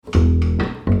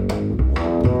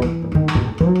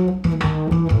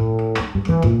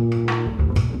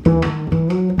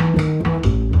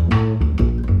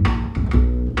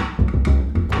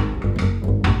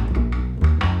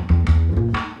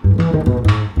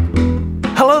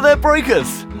Internet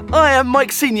Breakers! I am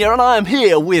Mike Senior and I am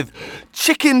here with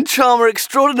chicken charmer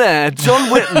extraordinaire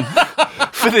John Whitten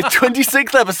for the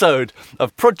 26th episode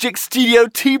of Project Studio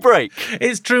Tea Break.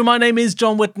 It's true, my name is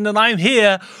John Whitten and I'm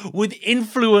here with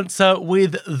influencer,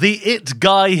 with the it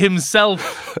guy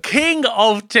himself, king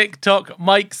of TikTok,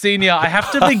 Mike Senior. I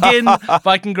have to begin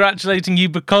by congratulating you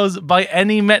because by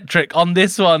any metric on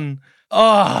this one,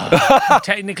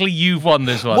 technically you've won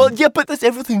this one. Well, yeah, but there's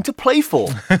everything to play for.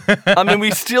 I mean,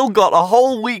 we've still got a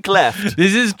whole week left.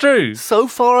 This is true. So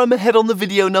far, I'm ahead on the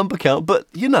video number count, but,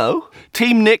 you know,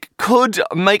 Team Nick could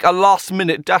make a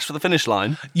last-minute dash for the finish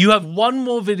line. You have one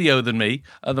more video than me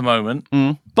at the moment,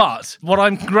 but what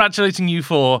I'm congratulating you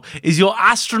for is your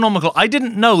astronomical... I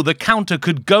didn't know the counter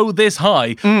could go this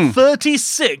high.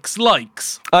 36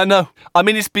 likes. I know. I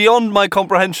mean, it's beyond my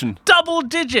comprehension. Double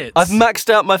digits. I've maxed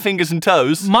out my fingers and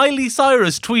toes. Miley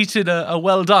Cyrus tweeted a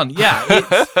well done. Yeah,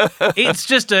 it's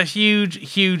just a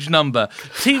huge number.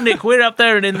 Team Nick, we're up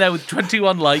there and in there with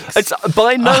 21 likes. It's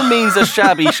by no means a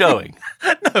shabby showing.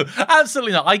 No,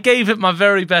 absolutely not. I gave it my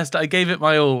very best. I gave it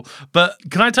my all. But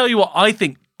can I tell you what I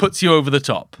think puts you over the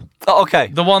top? Oh,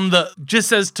 okay. The one that just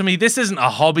says to me, this isn't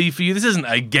a hobby for you. This isn't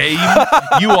a game.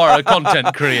 You are a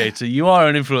content creator. You are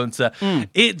an influencer.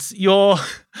 It's your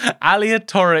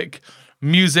aleatoric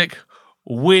music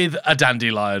with a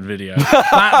dandelion video.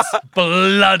 That's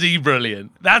bloody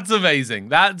brilliant. That's amazing.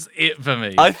 That's it for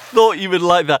me. I thought you would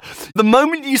like that. The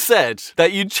moment you said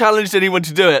that you challenged anyone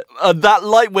to do it, that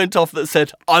light went off that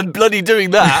said, I'm bloody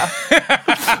doing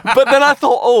that. But then I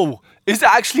thought, is it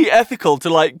actually ethical to,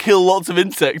 like, kill lots of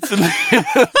insects in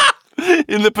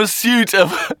the pursuit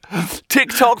of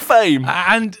TikTok fame?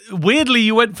 And weirdly,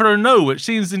 you went for a no, which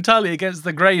seems entirely against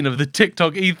the grain of the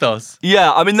TikTok ethos.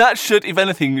 Yeah, I mean, that should, if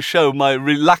anything, show my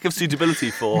lack of suitability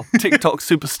for TikTok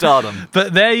superstardom.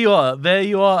 But there you are. There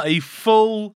you are, a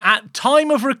full, at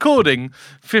time of recording,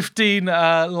 15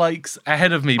 likes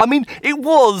ahead of me. I mean, it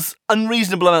was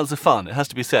unreasonable amounts of fun, it has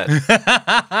to be said.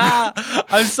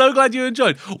 I'm so glad you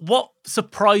enjoyed. What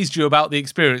surprised you about the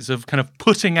experience of kind of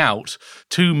putting out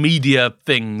 2 media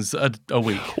things a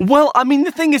week? Well, I mean,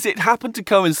 the thing is, it happened to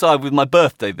coincide with my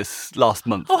birthday this last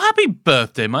month. Oh, happy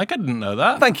birthday, Mike. I didn't know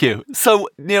that. Thank you. So,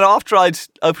 after I'd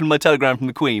opened my telegram from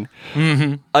the Queen,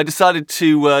 I decided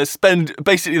to spend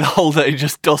basically the whole day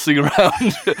just dossing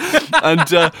around and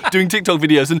doing TikTok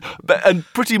videos and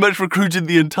pretty much recruited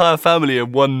the entire family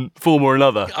in one form or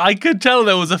another. I could tell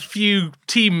there was a few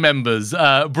team members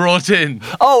brought in.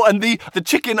 Oh, and the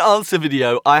chicken answer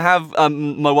video, I have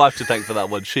my wife to thank for that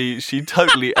one. She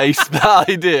totally aced that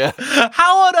idea.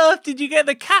 How on earth did you get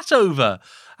the cat over?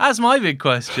 That's my big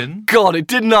question. God, it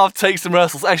didn't have to take some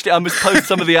rehearsals. Actually, I must post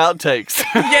some of the outtakes.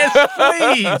 Yes,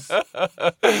 please.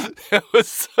 There were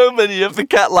so many of the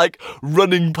cat, like,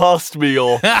 running past me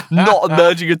or not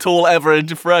emerging at all ever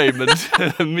into frame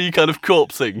and me kind of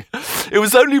corpsing. It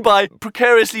was only by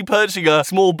precariously perching a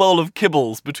small bowl of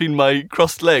kibbles between my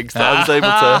crossed legs that I was able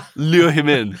to lure him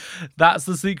in. That's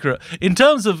the secret. In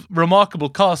terms of remarkable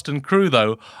cast and crew,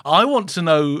 though, I want to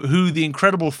know who the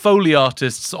incredible Foley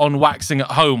artists on Waxing at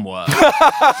Home were.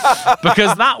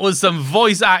 Because that was some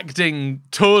voice acting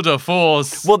tour de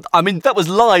force. Well, I mean, that was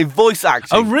live voice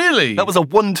acting. Oh, really? That was a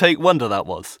one-take wonder, that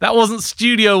was. That wasn't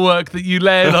studio work that you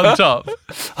layered on top.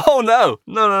 Oh, no.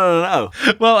 No.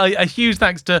 Well, a huge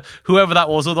thanks to whoever that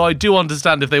was, although I do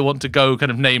understand if they want to go kind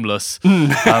of nameless,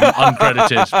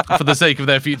 uncredited, for the sake of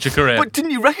their future career. But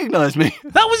didn't you recognise me?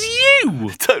 That was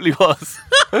you! It totally was.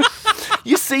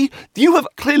 You see, you have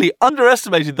clearly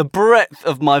underestimated the breadth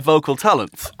of my vocal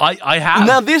talents. I have.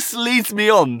 Now, this leads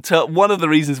me on to one of the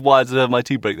reasons why I deserve my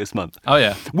tea break this month. Oh,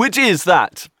 yeah. Which is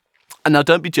that, and now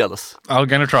don't be jealous, I'm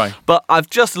going to try. but I've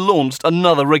just launched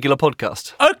another regular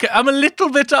podcast. Okay, I'm a little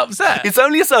bit upset. It's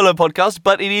only a solo podcast,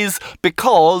 but it is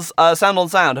because Sound on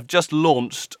Sound have just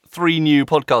launched 3 new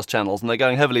podcast channels, and they're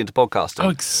going heavily into podcasting. Oh,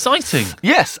 exciting.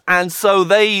 Yes, and so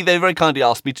they very kindly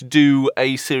asked me to do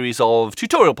a series of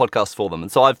tutorial podcasts for them, and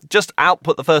so I've just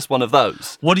output the first one of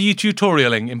those. What are you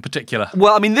tutorialing in particular?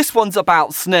 Well, I mean, this one's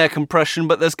about snare compression,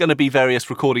 but there's going to be various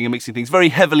recording and mixing things, very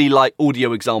heavily, like,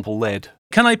 audio example led.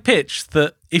 Can I pitch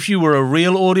that if you were a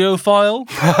real audiophile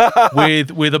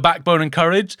with a backbone and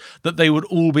courage, that they would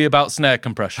all be about snare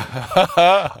compression?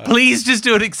 Please just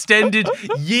do an extended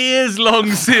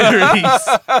years-long series.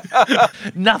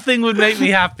 Nothing would make me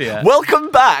happier.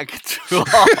 Welcome back to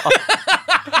our...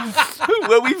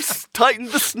 where we've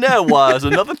tightened the snare wires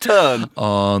another turn.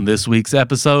 On this week's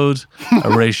episode, a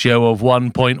ratio of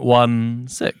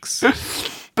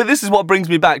 1.16. But this is what brings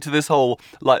me back to this whole,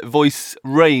 like, voice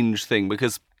range thing,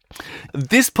 because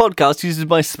this podcast uses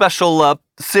my special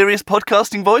serious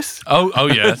podcasting voice. Oh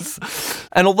yes.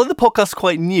 And although the podcast's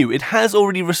quite new, it has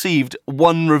already received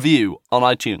 1 review on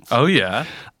iTunes. Oh yeah.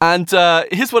 And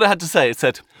here's what it had to say. It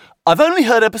said, I've only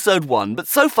heard episode 1, but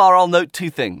so far I'll note 2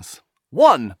 things.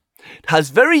 1, it has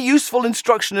very useful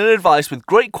instruction and advice with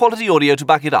great quality audio to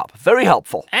back it up. Very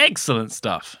helpful. Excellent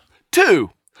stuff. 2,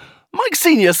 Mike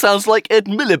Sr. sounds like Ed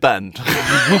Miliband.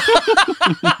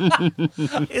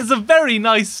 It's a very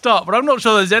nice start, but I'm not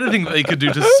sure there's anything that they could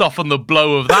do to soften the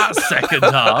blow of that second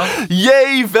half.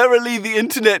 Yea, verily the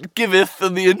internet giveth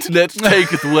and the internet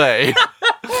taketh away.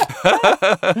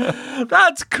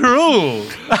 That's cruel.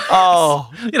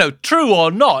 Oh. You know, true or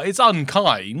not, it's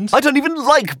unkind. I don't even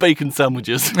like bacon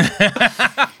sandwiches.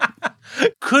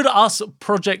 Could us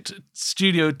Project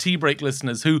Studio Tea Break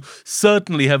listeners who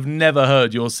certainly have never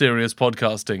heard your serious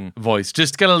podcasting voice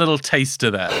just get a little taster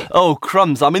there? Oh,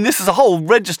 crumbs. I mean, this is a whole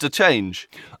register change.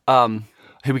 Here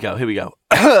we go.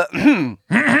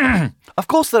 Of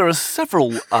course, there are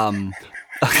several, I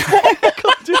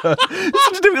can't do that. It's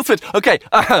such a difficult switch. Okay,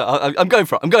 I'm going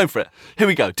for it. Here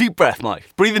we go. Deep breath,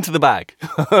 Mike. Breathe into the bag.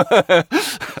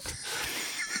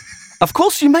 Of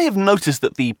course, you may have noticed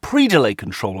that the pre-delay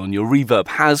control on your reverb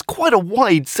has quite a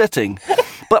wide setting,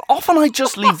 but often I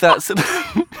just leave that...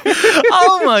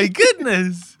 Oh my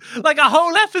goodness! Like a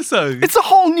whole episode. It's a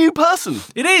whole new person.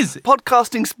 It is.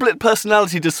 Podcasting split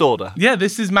personality disorder. Yeah,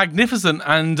 this is magnificent,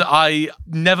 and I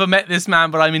never met this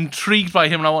man, but I'm intrigued by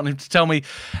him, and I want him to tell me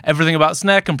everything about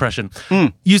snare compression.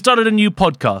 You started a new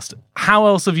podcast. How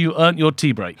else have you earned your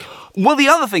tea break? Well, the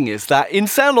other thing is that in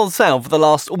Sound on Sound for the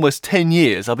last almost 10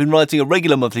 years, I've been writing a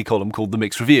regular monthly column called The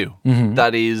Mixed Review.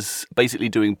 That is basically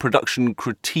doing production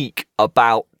critique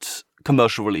about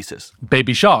commercial releases.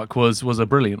 Baby Shark was a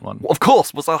brilliant one. Of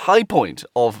course, was a high point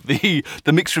of the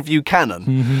Mixed Review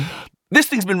canon. This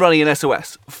thing's been running in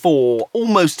SOS for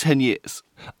almost 10 years.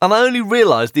 And I only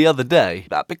realised the other day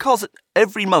that because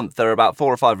every month there are about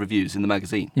 4 or 5 reviews in the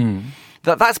magazine,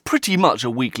 that's pretty much a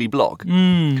weekly blog.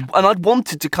 And I'd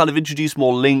wanted to kind of introduce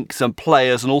more links and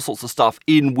players and all sorts of stuff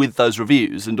in with those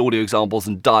reviews and audio examples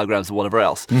and diagrams and whatever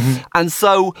else. And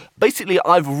so basically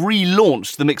I've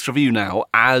relaunched the Mixed Review now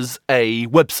as a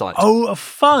website. Oh,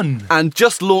 fun. And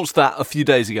just launched that a few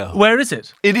days ago. Where is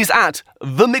it? It is at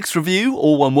themixedreview,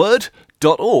 all one word,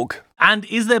 .org. And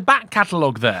is there back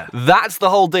catalogue there? That's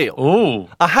the whole deal. Oh.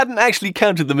 I hadn't actually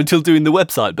counted them until doing the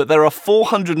website, but there are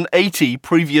 480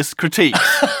 previous critiques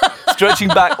stretching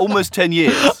back almost 10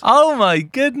 years. Oh my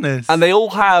goodness. And they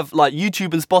all have like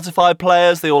YouTube and Spotify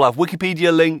players. They all have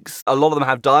Wikipedia links. A lot of them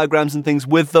have diagrams and things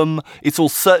with them. It's all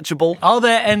searchable. Are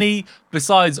there any,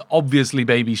 besides obviously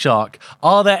Baby Shark,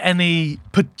 are there any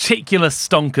particular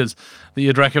stonkers that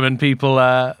you'd recommend people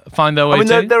find their way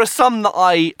to? There are some that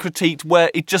I critiqued where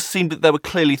it just seemed that there were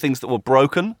clearly things that were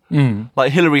broken.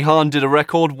 Like Hilary Hahn did a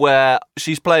record where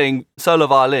she's playing solo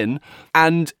violin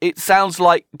and it sounds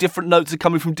like different notes are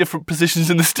coming from different positions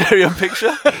in the stereo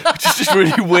picture, which is just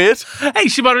really weird. Hey,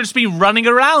 she might have just been running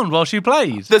around while she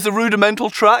played. There's a rudimental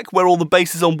track where all the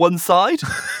bass is on one side.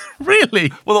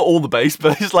 Really? Well, not all the bass,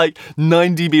 but it's like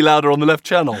 9 dB louder on the left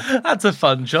channel. That's a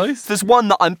fun choice. There's one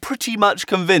that I'm pretty much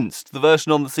convinced the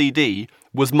version on the CD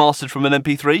was mastered from an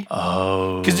MP3.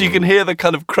 Oh. Because you can hear the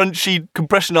kind of crunchy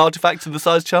compression artifacts in the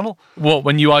sides channel. What,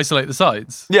 when you isolate the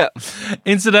sides? Yeah.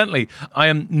 Incidentally, I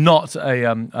am not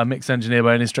a mix engineer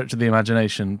by any stretch of the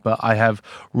imagination, but I have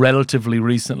relatively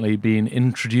recently been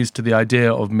introduced to the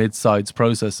idea of mid-sides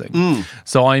processing.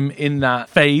 So I'm in that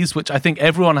phase, which I think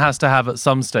everyone has to have at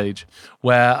some stage,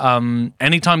 where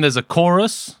anytime there's a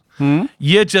chorus,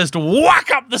 you just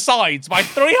whack up the sides by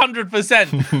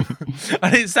 300%.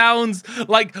 And it sounds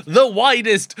like the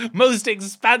widest, most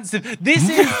expansive. This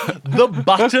is the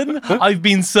button I've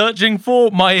been searching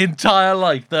for my entire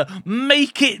life. The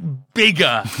make it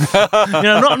bigger.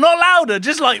 Not louder,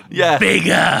 just like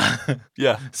bigger.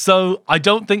 Yeah. So I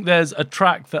don't think there's a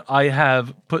track that I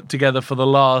have put together for the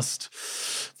last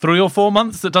 3 or 4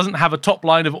 months that doesn't have a top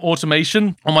line of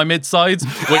automation on my mid-sides,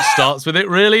 which starts with it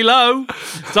really low,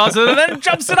 and then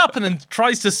jumps it up and then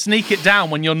tries to sneak it down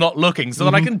when you're not looking so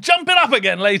that I can jump it up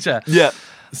again later. Yeah.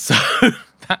 So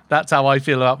that's how I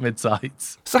feel about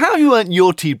mid-sides. So how have you earned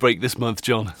your tea break this month,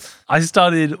 John? I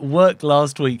started work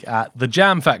last week at the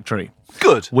Jam Factory.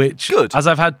 Good. Which, as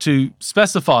I've had to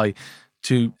specify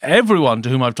to everyone to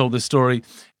whom I've told this story,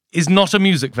 is not a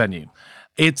music venue.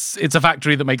 It's a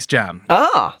factory that makes jam.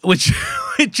 Which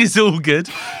is all good.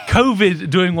 COVID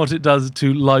doing what it does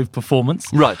to live performance.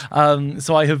 Right.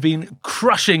 So I have been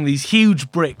crushing these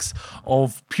huge bricks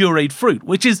of pureed fruit,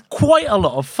 which is quite a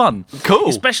lot of fun. Cool.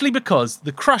 Especially because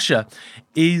the crusher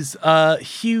is a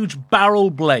huge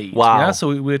barrel blade. Wow. Yeah?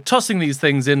 So we're tossing these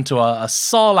things into a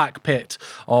sarlacc pit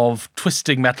of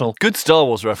twisting metal. Good Star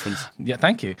Wars reference. Yeah,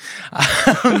 thank you.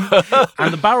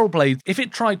 And the barrel blade, if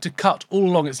it tried to cut all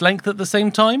along its length at the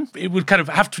same time, it would kind of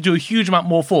have to do a huge amount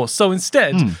more force. So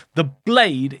instead, the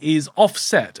blade is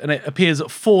offset and it appears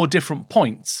at 4 different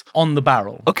points on the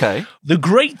barrel. Okay. The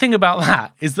great thing about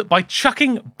that is that by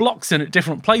chucking blocks in at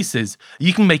different places,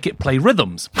 you can make it play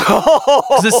rhythms.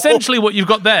 Because essentially what you've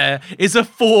got there is a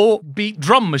 4-beat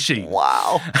drum machine.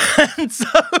 Wow. And so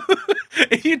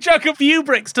if you chuck a few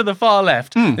bricks to the far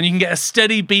left, then you can get a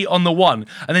steady beat on the one,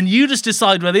 and then you just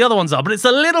decide where the other ones are. But it's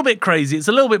a little bit crazy. It's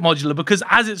a little bit modular because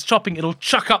as it's chopping, it'll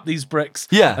chuck up these bricks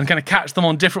and kind of catch them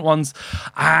on different ones.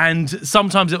 And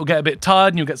sometimes it'll get a bit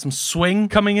tired and you'll get some swing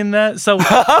coming in there. So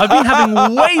I've been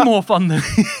having way more fun than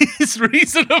is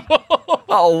reasonable.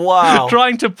 Oh, wow.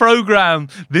 Trying to program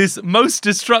this most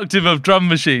destructive of drum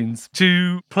machines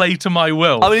to play to my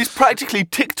will. I mean, it's practically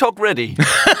TikTok ready.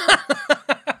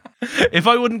 If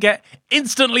I wouldn't get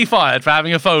instantly fired for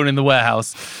having a phone in the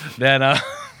warehouse, then I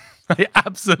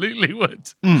absolutely would.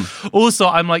 Also,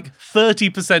 I'm like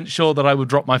 30% sure that I would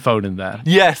drop my phone in there.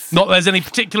 Yes. Not that there's any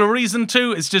particular reason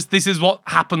to, it's just this is what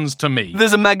happens to me.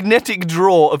 There's a magnetic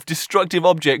draw of destructive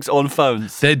objects on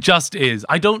phones. There just is.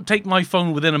 I don't take my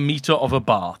phone within a meter of a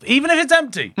bath. Even if it's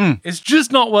empty, it's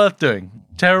just not worth doing.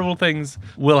 Terrible things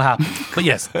will happen. But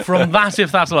yes, from that,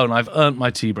 if that alone, I've earned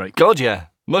my tea break. God, yeah.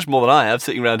 Much more than I have,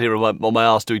 sitting around here on my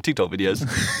arse doing TikTok videos.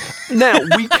 Now,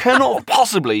 we cannot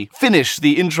possibly finish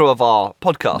the intro of our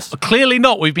podcast Clearly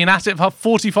not. We've been at it for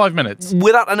 45 minutes.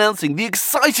 without announcing the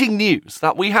exciting news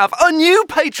that we have a new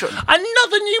patron.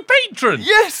 Another new patron!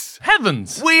 Yes!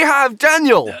 Heavens! We have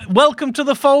Daniel. Welcome to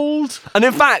the fold. And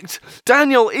in fact,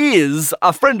 Daniel is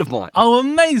a friend of mine. Oh,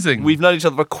 amazing. We've known each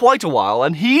other for quite a while,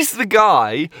 and he's the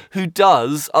guy who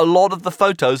does a lot of the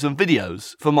photos and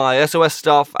videos for my SOS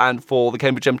stuff and for the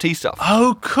Cambridge MT stuff.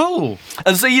 Oh, cool.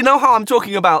 And so you know how I'm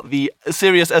talking about the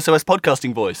serious SOS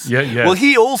podcasting voice? Yeah. Well,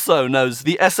 he also knows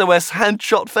the SOS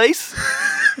handshot face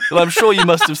that I'm sure you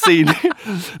must have seen.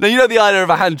 Now, you know the idea of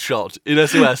a handshot in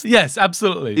SOS? Yes,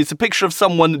 absolutely. It's a picture of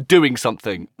someone doing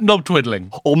something, Knob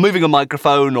twiddling. or moving a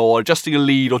microphone, or adjusting a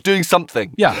lead, or doing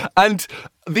something. Yeah. And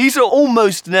these are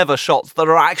almost never shots that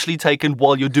are actually taken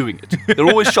while you're doing it. They're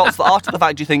always shots that after the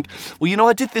fact you think, well, you know,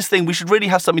 I did this thing, we should really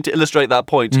have something to illustrate that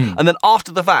point. And then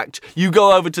after the fact, you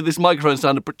go over to this microphone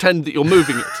stand and pretend that you're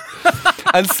moving it.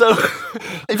 And so,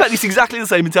 in fact, it's exactly the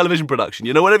same in television production.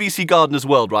 You know, whenever you see Gardener's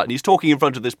World, right, and he's talking in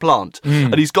front of this plant,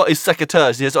 and he's got his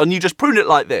secateurs, he says, and you just prune it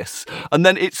like this, and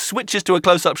then it switches to a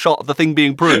close-up shot of the thing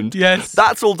being pruned. Yes.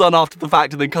 That's all done after the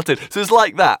fact and then cut in. So it's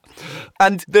like that.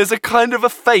 And there's a kind of a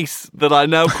face that I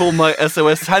now call my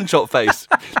SOS handshot face.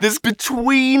 There's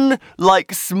between,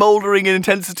 like, smouldering in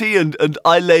intensity and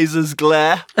eye lasers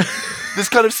glare. This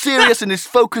kind of serious and is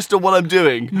focused on what I'm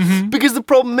doing. Because the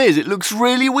problem is, it looks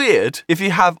really weird if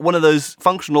you have one of those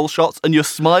functional shots and you're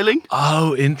smiling.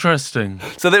 Oh, interesting.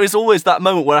 So there is always that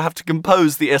moment where I have to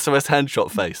compose the SOS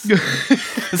handshot face.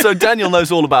 And so Daniel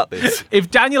knows all about this. If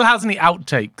Daniel has any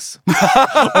outtakes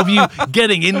of you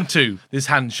getting into this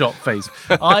handshot phase,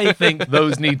 I think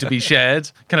those need to be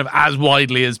shared kind of as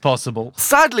widely as possible.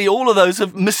 Sadly, all of those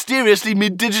have mysteriously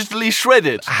been digitally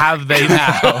shredded. Have they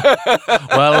now?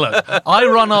 Well, look, I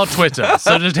run our Twitter,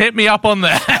 so just hit me up on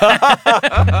there.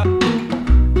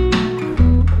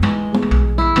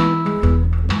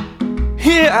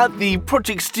 Here at the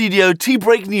Project Studio Tea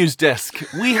Break News Desk,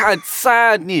 we had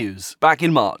sad news back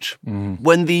in March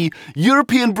when the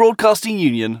European Broadcasting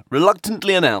Union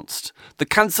reluctantly announced the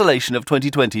cancellation of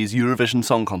 2020's Eurovision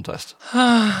Song Contest.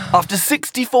 After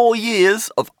 64 years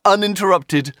of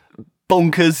uninterrupted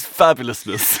bonkers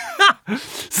fabulousness.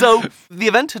 So the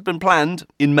event had been planned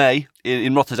in May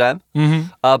in Rotterdam,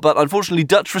 but unfortunately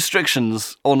Dutch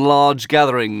restrictions on large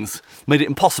gatherings made it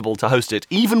impossible to host it,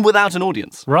 even without an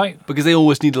audience. Right. Because they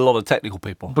always need a lot of technical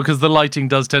people. Because the lighting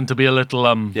does tend to be a little,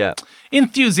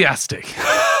 enthusiastic.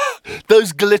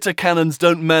 Those glitter cannons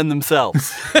don't man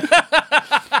themselves.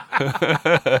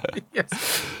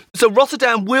 Yes. So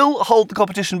Rotterdam will hold the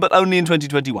competition, but only in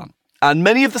 2021. And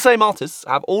many of the same artists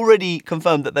have already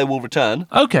confirmed that they will return.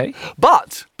 Okay.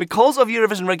 But because of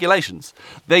Eurovision regulations,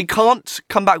 they can't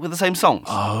come back with the same songs.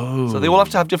 Oh. So they will have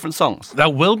to have different songs.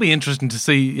 That will be interesting to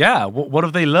see, what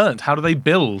have they learnt? How do they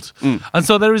build? And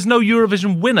so there is no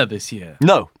Eurovision winner this year.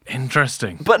 No.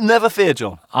 Interesting. But never fear,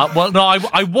 John. Well, no,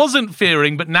 I wasn't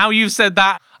fearing, but now you've said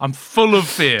that, I'm full of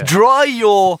fear. Dry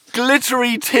your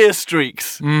glittery tear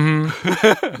streaks. Because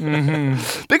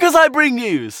I bring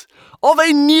news of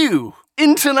a new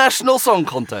international song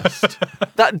contest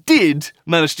that did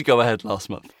manage to go ahead last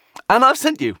month. And I've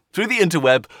sent you, through the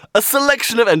interweb, a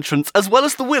selection of entrants as well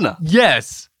as the winner.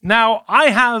 Yes. Now,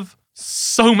 I have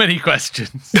so many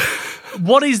questions.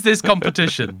 What is this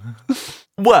competition?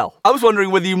 Well, I was wondering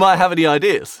whether you might have any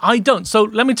ideas. I don't. So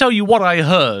let me tell you what I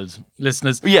heard,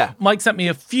 listeners. Yeah. Mike sent me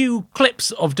a few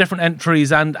clips of different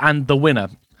entries and the winner.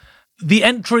 The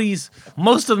entries,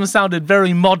 most of them sounded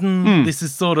very modern. This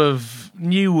is sort of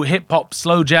new hip-hop,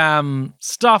 slow jam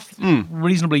stuff,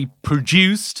 reasonably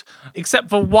produced, except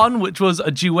for one, which was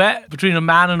a duet between a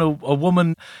man and a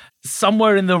woman,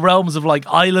 somewhere in the realms of like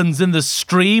Islands in the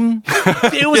Stream.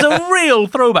 It was a real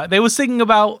throwback. They were singing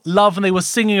about love, and they were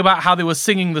singing about how they were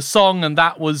singing the song, and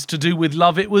that was to do with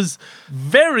love. It was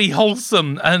very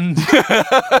wholesome and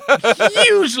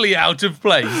hugely out of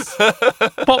place.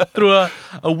 Popped through a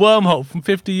wormhole from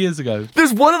 50 years ago.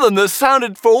 There's one of them that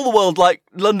sounded for all the world like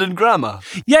London Grammar.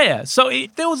 Yeah. So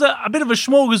there was a bit of a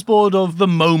smorgasbord of the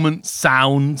moment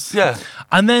sounds. Yeah.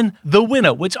 And then the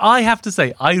winner, which I have to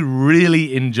say I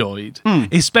really enjoyed,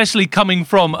 especially coming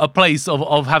from a place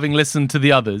of having listened to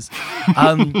the others,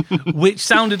 which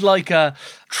sounded like a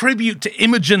tribute to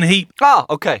Imogen Heap. Ah,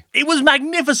 okay. It was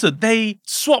magnificent. They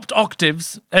swapped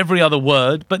octaves, every other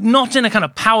word, but not in a kind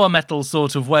of power metal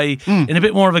sort of way, in a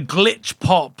bit more of a glitch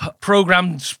pop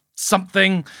programmed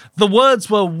something. The words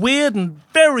were weird and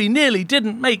very nearly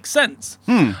didn't make sense,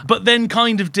 but then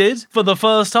kind of did for the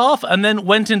first half, and then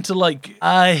went into like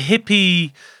a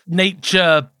hippie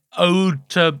nature ode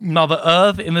to Mother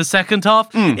Earth in the second half.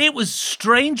 It was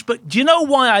strange, but do you know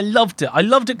why I loved it? I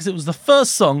loved it because it was the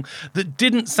first song that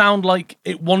didn't sound like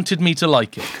it wanted me to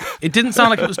like it. It didn't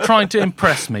sound like it was trying to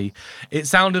impress me. It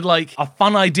sounded like a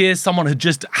fun idea someone had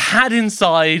just had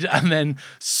inside and then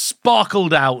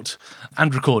sparkled out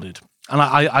and recorded. And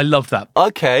I loved that.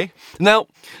 Okay. Now,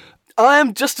 I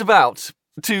am just about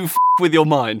to with your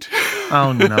mind.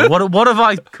 Oh no, what have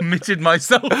I committed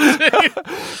myself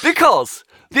to? Because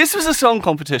this was a song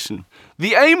competition,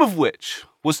 the aim of which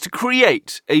was to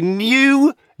create a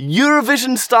new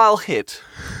Eurovision-style hit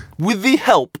with the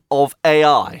help of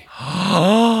AI.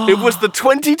 It was the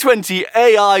 2020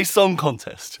 AI Song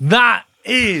Contest. That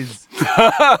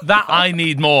I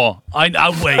need more.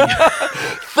 Wait.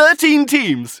 13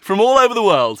 teams from all over the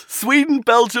world, Sweden,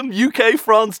 Belgium, UK,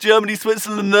 France, Germany,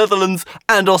 Switzerland, Netherlands,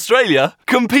 and Australia,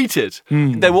 competed.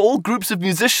 They were all groups of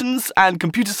musicians and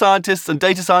computer scientists and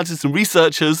data scientists and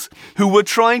researchers who were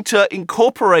trying to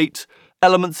incorporate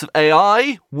elements of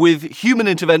AI with human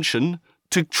intervention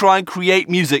to try and create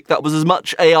music that was as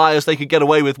much AI as they could get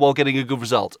away with while getting a good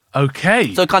result.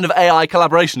 Okay. So kind of AI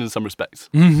collaboration in some respects.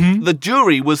 The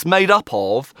jury was made up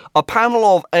of a panel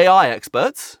of AI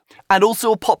experts and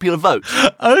also a popular vote.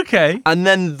 Okay. And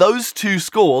then those two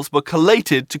scores were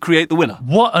collated to create the winner.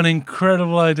 What an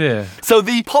incredible idea. So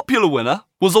the popular winner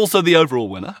was also the overall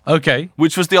winner. Okay.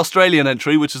 Which was the Australian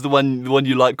entry, which is the one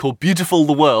you like, called Beautiful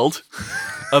the World.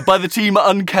 By the team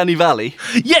Uncanny Valley.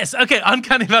 Yes, okay,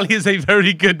 Uncanny Valley is a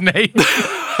very good name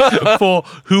for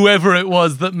whoever it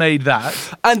was that made that.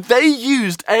 And they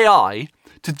used AI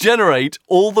to generate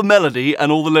all the melody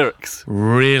and all the lyrics.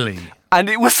 Really? And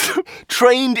it was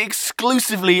trained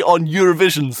exclusively on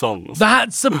Eurovision songs.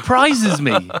 That surprises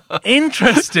me.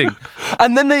 Interesting.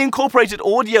 And then they incorporated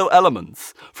audio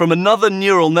elements from another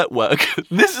neural network.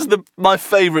 This is my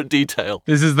favourite detail.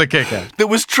 This is the kicker. That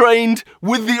was trained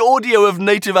with the audio of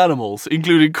native animals,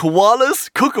 including koalas,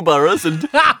 kookaburras, and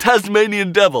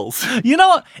Tasmanian devils. You know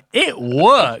what? It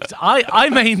worked. I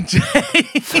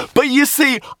maintain. But you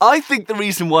see, I think the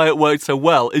reason why it worked so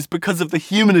well is because of the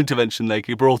human intervention they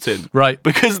brought in. Right.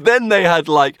 Because then they had,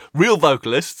 like, real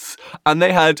vocalists, and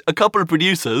they had a couple of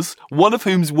producers, one of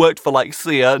whom's worked for, like,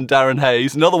 Sia and Darren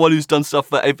Hayes, another one who's done stuff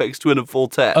for Aphex Twin and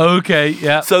Fortet. Okay,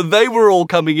 yeah. So they were all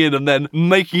coming in and then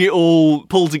making it all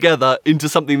pull together into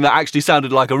something that actually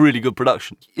sounded like a really good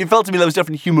production. It felt to me there was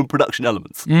definitely human production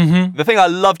elements. The thing I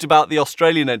loved about the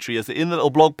Australian entry is that in the little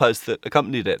blog post that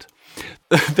accompanied it,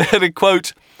 they had a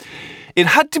quote, "It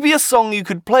had to be a song you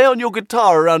could play on your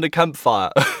guitar around a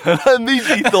campfire." And I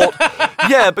immediately thought,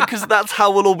 yeah, because that's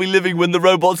how we'll all be living when the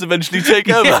robots eventually take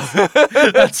over. Yes.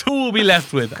 That's all we'll be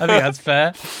left with. I think that's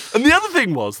fair. And the other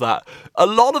thing was that a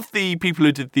lot of the people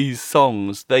who did these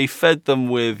songs, they fed them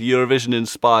with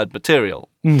Eurovision-inspired material.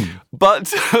 But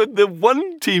the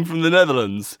one team from the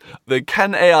Netherlands, the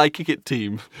Can AI Kick It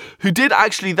team, who did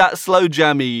actually that slow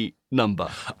jammy number.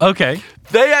 Okay.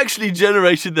 They actually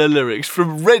generated their lyrics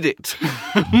from Reddit.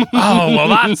 Oh, well,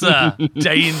 that's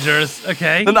dangerous.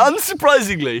 Okay. And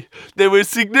unsurprisingly, they were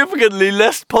significantly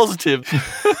less positive.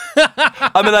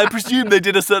 I mean, I presume they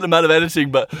did a certain amount of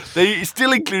editing, but they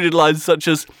still included lines such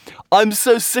as, "I'm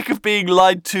so sick of being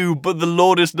lied to, but the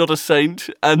Lord is not a saint,"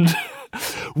 and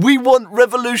 "We want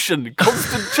revolution,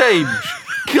 constant change.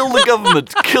 Kill the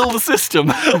government, kill the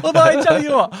system." Although I tell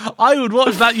you what, I would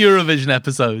watch that Eurovision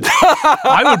episode.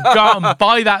 I would go out and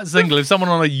buy that single if someone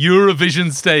on a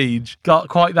Eurovision stage got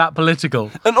quite that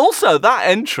political. And also, that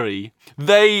entry,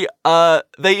 they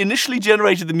initially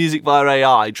generated the music via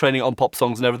AI, training it on pop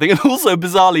songs and everything, and also,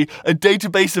 bizarrely, a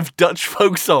database of Dutch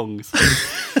folk songs.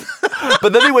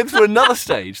 But then they went through another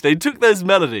stage. They took those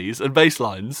melodies and bass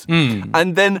lines,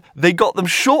 and then they got them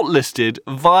shortlisted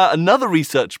via another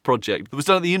research project that was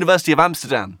done at the University of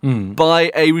Amsterdam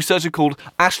by a researcher called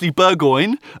Ashley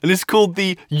Burgoyne, and it's called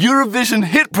the Eurovision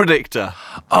Hit Predictor.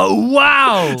 Oh,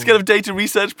 wow! It's kind of a data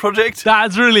research project.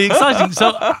 That's really exciting.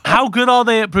 So how good are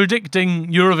they at predicting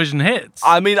Eurovision hits?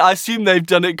 I mean, I assume they've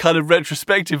done it kind of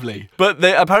retrospectively, but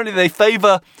apparently they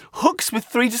favour hooks with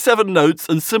 3 to 7 notes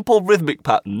and simple rhythmic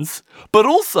patterns, but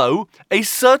also a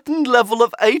certain level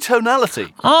of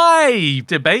atonality. I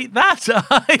debate that.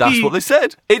 That's what they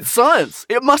said. It's science.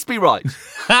 It must be right.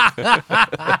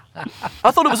 I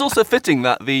thought it was also fitting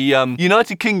that the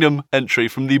United Kingdom entry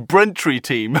from the Brentry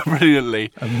team,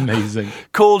 brilliantly, Amazing.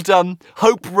 called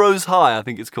Hope Rose High, I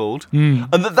think it's called, and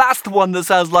that's the one that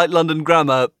sounds like London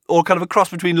Grammar, or kind of a cross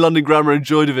between London Grammar and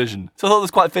Joy Division. So I thought it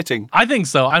was quite fitting. I think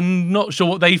so. I'm not sure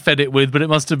what they fed it with, but it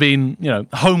must have been,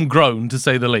 homegrown, to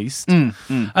say the least.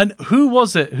 And who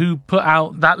was it who put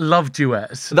out that love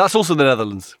duet? That's also the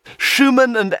Netherlands.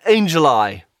 Schumann and Angel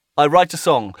Eye. I Write a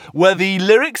Song, where the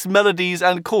lyrics, melodies,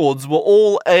 and chords were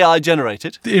all AI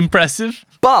generated. Impressive.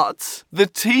 But the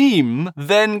team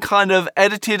then kind of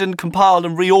edited and compiled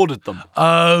and reordered them.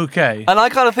 Okay. And I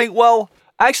kind of think, well,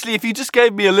 actually, if you just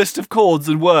gave me a list of chords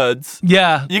and words,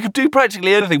 Yeah. you could do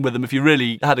practically anything with them if you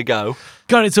really had a go.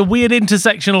 God, it's a weird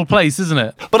intersectional place, isn't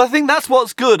it? But I think that's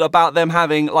what's good about them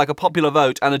having like a popular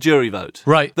vote and a jury vote.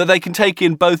 Right. That they can take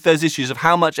in both those issues of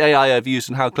how much AI I've used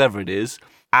and how clever it is.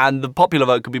 And the popular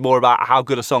vote could be more about how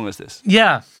good a song is this.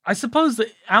 Yeah. I suppose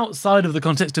that outside of the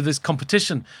context of this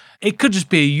competition, it could just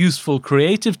be a useful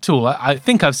creative tool. I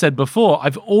think I've said before,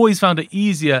 I've always found it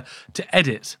easier to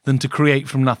edit than to create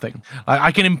from nothing.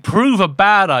 I can improve a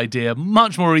bad idea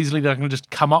much more easily than I can just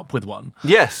come up with one.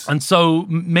 Yes. And so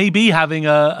maybe having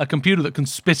a computer that can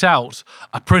spit out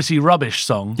a pretty rubbish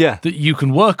song that you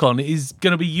can work on is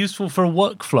going to be useful for a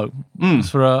workflow,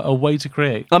 for a way to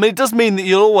create. I mean, it does mean that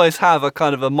you'll always have a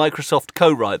kind of a Microsoft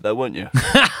co-write though, won't you?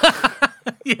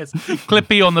 Yes,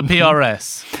 Clippy on the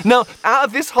PRS. Now, out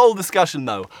of this whole discussion,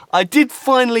 though, I did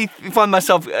finally find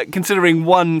myself considering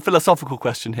one philosophical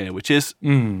question here, which is,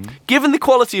 given the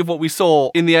quality of what we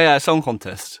saw in the AI Song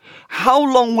Contest, how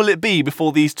long will it be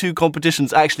before these two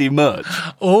competitions actually merge?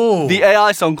 Oh. The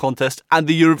AI Song Contest and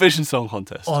the Eurovision Song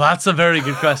Contest. Oh, that's a very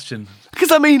good question.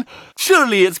 Because, I mean,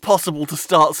 surely it's possible to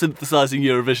start synthesizing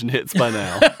Eurovision hits by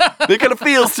now. It kind of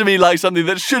feels to me like something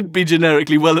that should be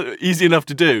generically easy enough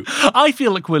to do. I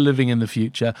feel like we're living in the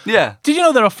future. Yeah. Did you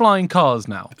know there are flying cars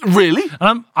now? Really?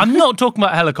 And I'm not talking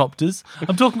about helicopters.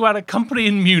 I'm talking about a company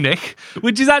in Munich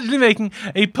which is actually making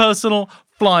a personal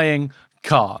flying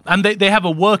car. And they have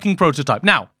a working prototype.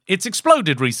 Now, it's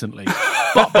exploded recently.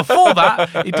 But before that,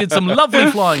 it did some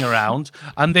lovely flying around,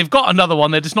 and they've got another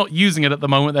one. They're just not using it at the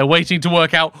moment. They're waiting to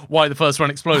work out why the first one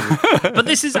exploded. But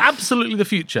this is absolutely the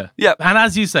future. Yep. And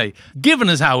as you say, given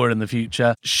as how we're in the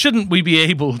future, shouldn't we be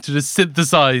able to just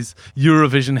synthesize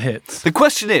Eurovision hits? The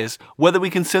question is whether we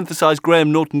can synthesize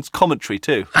Graham Norton's commentary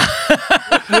too.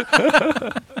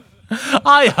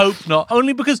 I hope not,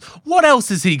 only because what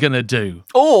else is he going to do?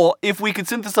 Or if we could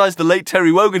synthesize the late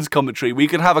Terry Wogan's commentary, we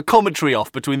could have a commentary off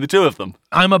between the two of them.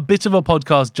 I'm a bit of a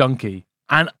podcast junkie,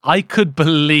 and I could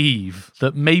believe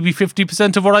that maybe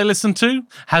 50% of what I listen to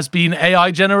has been AI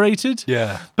generated.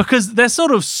 Yeah. Because they're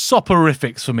sort of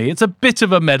soporifics for me. It's a bit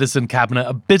of a medicine cabinet,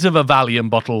 a bit of a Valium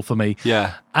bottle for me.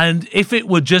 Yeah. And if it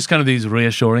were just kind of these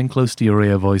reassuring, close to your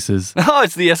ear voices. Oh,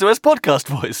 it's the SOS podcast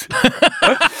voice.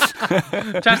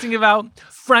 Chatting about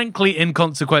frankly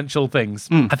inconsequential things.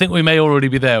 I think we may already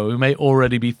be there. We may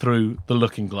already be through the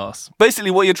looking glass. Basically,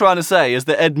 what you're trying to say is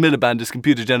that Ed Miliband is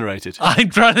computer generated. I'm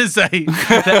trying to say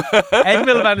that Ed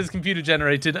Miliband is computer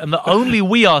generated and that only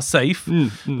we are safe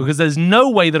because there's no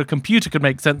way that a computer could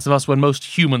make sense of us when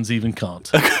most humans even can't.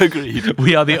 Agreed.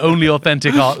 We are the only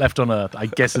authentic art left on Earth, I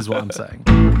guess is what I'm saying.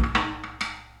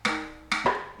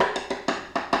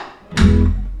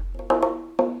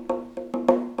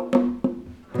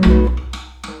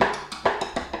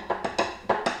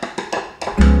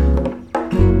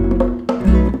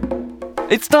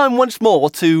 It's time once more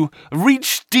to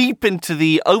reach deep into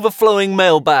the overflowing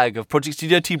mailbag of Project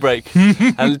Studio Tea Break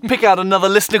and pick out another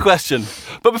listener question.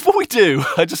 But before we do,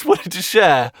 I just wanted to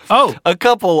share a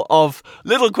couple of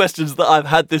little questions that I've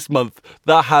had this month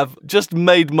that have just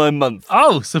made my month.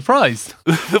 Oh, surprise.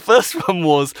 The first one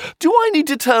was, do I need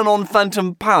to turn on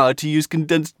phantom power to use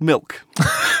condensed milk?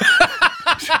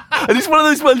 And it's one of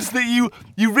those ones that you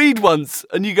read once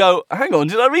and you go, hang on,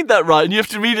 did I read that right? And you have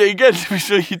to read it again to be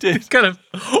sure you did. It kind of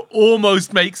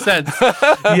almost makes sense.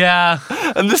 Yeah.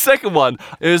 And the second one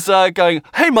is going,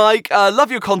 hey Mike, love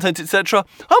your content, etc.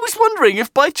 I was wondering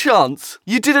if by chance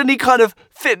you did any kind of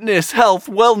fitness, health,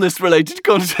 wellness related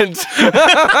content.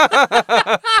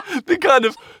 The kind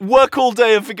of work all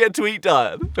day and forget to eat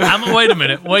diet. Wait a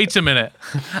minute.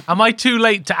 Am I too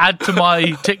late to add to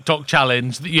my TikTok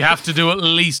challenge that you have to do at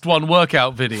least one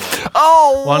workout video?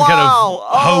 Oh, one wow. kind of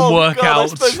home workout. God, I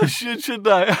suppose I shouldn't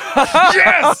I?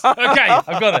 Yes! Okay,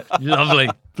 I've got it. Lovely.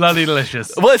 Bloody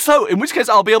delicious. Well, so, in which case,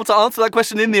 I'll be able to answer that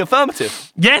question in the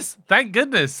affirmative. Yes, thank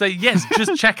goodness. Say yes,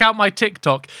 just check out my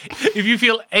TikTok. If you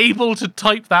feel able to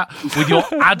type that with your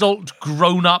adult,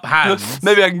 grown-up hands.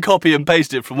 Maybe I can copy and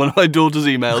paste it from one of my daughter's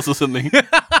emails or something.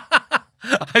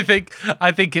 I think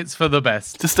it's for the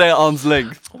best. To stay at arm's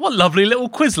length. What lovely little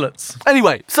Quizlets.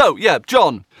 Anyway, so, yeah,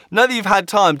 John, now that you've had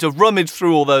time to rummage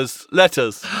through all those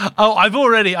letters. Oh, I've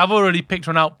already picked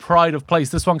one out, pride of place.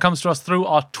 This one comes to us through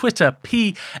our Twitter,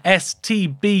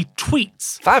 PSTB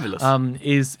tweets. Fabulous.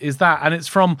 Is that, and it's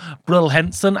from Brill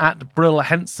Henson, at Brill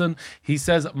Henson. He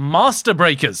says, Master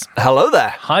Breakers. Hello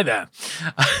there. Hi there.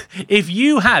 If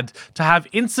you had to have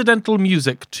incidental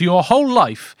music to your whole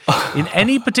life in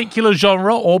any particular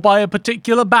genre or by a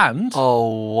particular band,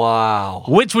 oh, wow.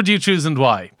 which would you choose and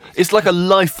why? It's like a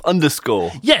life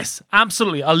underscore. Yes,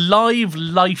 absolutely. A live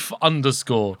life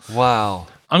underscore. Wow.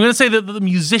 I'm going to say that the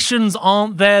musicians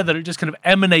aren't there, that it just kind of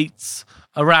emanates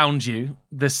around you,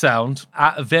 this sound,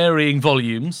 at varying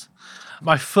volumes.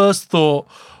 My first thought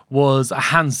was a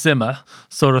Hans Zimmer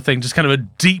sort of thing, just kind of a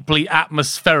deeply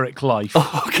atmospheric life.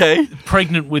 Okay.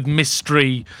 Pregnant with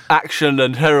mystery. Action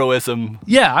and heroism.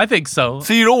 Yeah, I think so.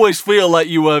 So you'd always feel like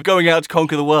you were going out to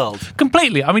conquer the world.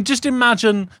 Completely. I mean, just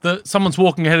imagine that someone's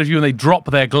walking ahead of you and they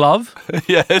drop their glove.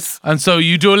 Yes. And so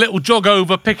you do a little jog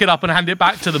over, pick it up and hand it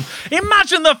back to them.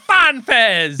 Imagine the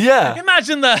fanfares. Yeah.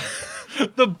 Imagine the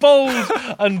bold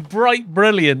and bright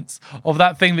brilliance of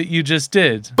that thing that you just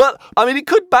did. But, I mean, it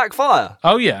could backfire.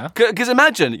 Oh, yeah. Because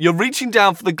imagine, you're reaching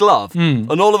down for the glove,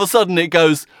 and all of a sudden it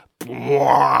goes,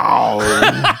 wow.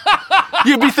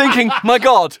 You'd be thinking, my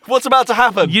God, what's about to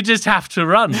happen? You just have to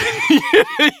run.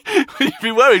 You'd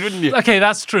be worried, wouldn't you? Okay,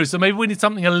 that's true. So maybe we need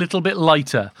something a little bit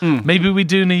lighter. Maybe we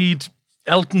do need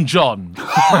Elton John.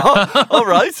 All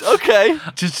right, okay.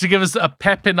 Just to give us a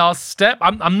pep in our step.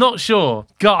 I'm not sure.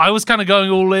 God, I was kind of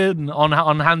going all in on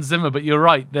Hans Zimmer, but you're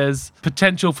right. There's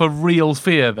potential for real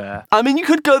fear there. I mean, you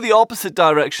could go the opposite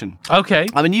direction. Okay.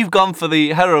 I mean, you've gone for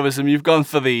the heroism, you've gone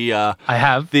for the... I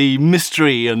have. The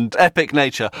mystery and epic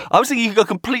nature. I was thinking you could go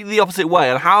completely the opposite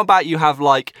way, and how about you have,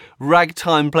 like,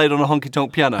 ragtime played on a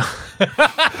honky-tonk piano?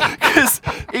 Because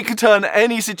it could turn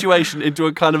any situation into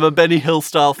a kind of a Benny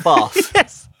Hill-style farce.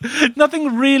 Yes.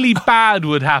 Nothing really bad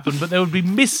would happen, but there would be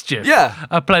mischief. Yeah.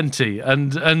 Aplenty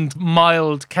and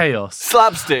mild chaos.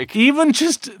 Slapstick. Even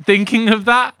just thinking of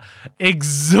that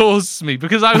exhausts me,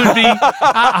 because I would be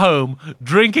at home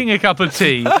drinking a cup of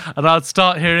tea and I'd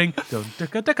start hearing and I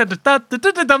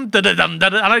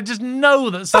just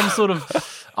know that some sort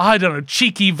of, I don't know,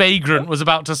 cheeky vagrant was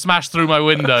about to smash through my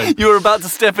window. You were about to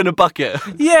step in a bucket.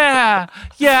 Yeah,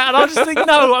 and I'll just think,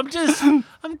 no, I'm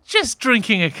just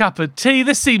drinking a cup of tea.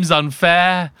 This seems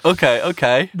unfair.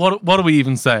 Okay. What are we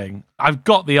even saying? I've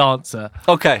got the answer.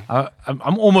 Okay.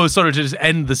 I'm almost sorry to just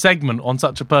end the segment on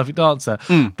such a perfect answer,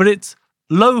 but it's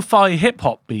lo-fi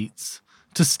hip-hop beats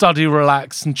to study,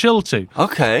 relax, and chill to.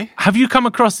 Okay. Have you come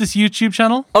across this YouTube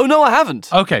channel? Oh, no, I haven't.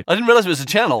 Okay. I didn't realize it was a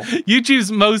channel.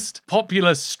 YouTube's most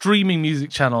popular streaming music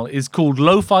channel is called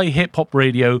Lo-Fi Hip Hop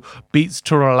Radio Beats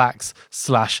to Relax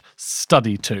 /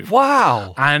 Study to.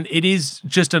 Wow. And it is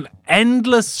just an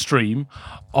endless stream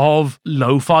of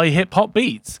lo-fi hip-hop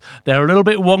beats. They're a little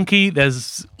bit wonky.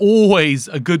 There's always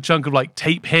a good chunk of like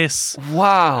tape hiss.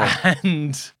 Wow.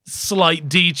 And slight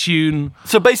detune.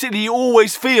 So basically you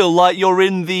always feel like you're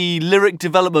in the lyric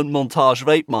development montage of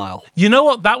 8 Mile. You know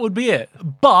what? That would be it.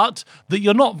 But that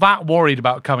you're not that worried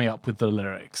about coming up with the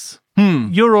lyrics.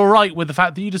 you're all right with the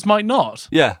fact that you just might not.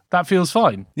 Yeah. That feels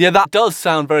fine. Yeah, that does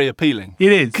sound very appealing.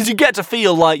 It is. Because you get to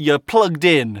feel like you're plugged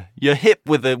in, you're hip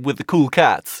with the cool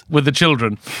cats. With the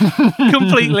children.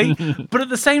 Completely. But at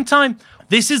the same time,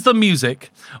 this is the music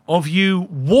of you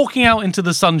walking out into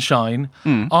the sunshine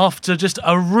after just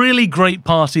a really great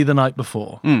party the night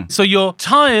before. So you're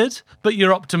tired, but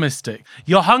you're optimistic.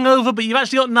 You're hungover, but you've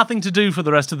actually got nothing to do for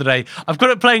the rest of the day. I've got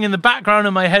it playing in the background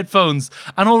in my headphones,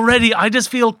 and already I just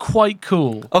feel quite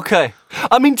cool. Okay.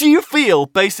 I mean, do you feel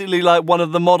basically like one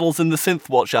of the models in the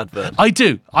Synthwatch advert? I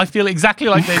do. I feel exactly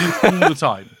like they do all the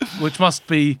time, which must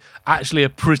be actually a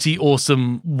pretty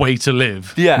awesome way to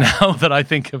live. Yeah. Now that I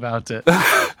think about it.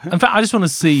 In fact, I just want to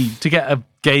see, to get a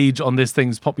gauge on this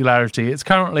thing's popularity. It's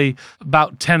currently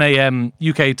about 10 a.m.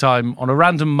 UK time on a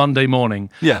random Monday morning.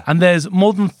 Yeah. And there's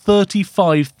more than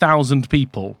 35,000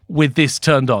 people with this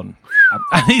turned on.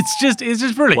 And it's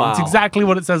just brilliant. Wow. It's exactly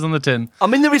what it says on the tin. I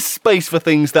mean, there is space for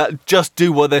things that just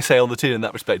do what they say on the tin in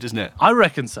that respect, isn't it? I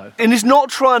reckon so. And it's not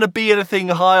trying to be anything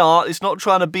high art. It's not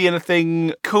trying to be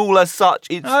anything cool as such.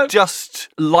 It's just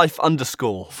life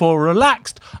underscore. For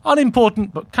relaxed,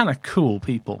 unimportant, but kind of cool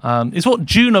people. It's what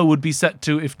Juno would be set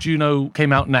to if Juno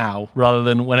came out now, rather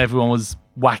than when everyone was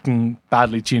whacking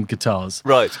badly tuned guitars.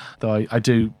 Right. Though I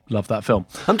do love that film.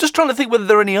 I'm just trying to think whether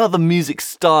there are any other music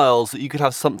styles that you could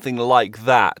have something like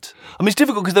that. I mean, it's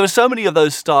difficult because there are so many of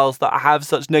those styles that have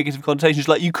such negative connotations.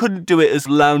 Like, you couldn't do it as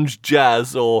lounge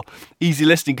jazz or easy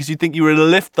listening because you'd think you were in a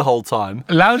lift the whole time.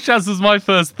 Lounge jazz was my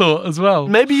first thought as well.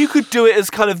 Maybe you could do it as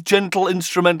kind of gentle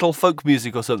instrumental folk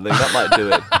music or something. That might do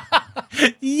it.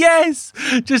 Yes!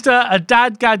 Just a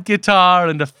dadgad guitar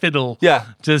and a fiddle. Yeah.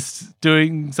 Just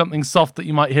doing something soft that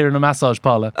you might hear in a massage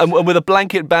parlour. And with a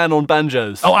blanket ban on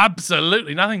banjos. Oh,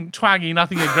 absolutely. Nothing twanggy,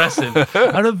 nothing aggressive.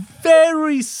 And a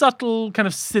very subtle kind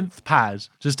of synth pad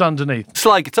just underneath.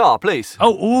 Slide guitar, please.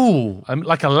 Oh, ooh,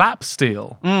 like a lap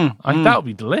steel. That would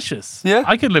be delicious. Yeah.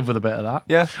 I could live with a bit of that.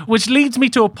 Yeah. Which leads me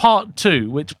to a part 2,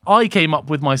 which I came up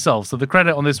with myself. So the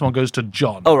credit on this one goes to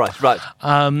John. Oh, right.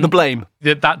 The blame.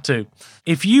 Yeah, that too.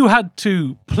 If you had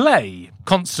to play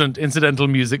constant incidental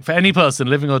music for any person,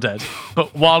 living or dead,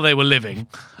 but while they were living,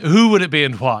 who would it be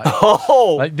and why?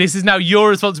 Oh! Like, this is now your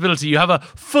responsibility. You have a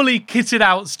fully kitted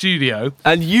out studio.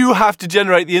 And you have to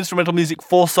generate the instrumental music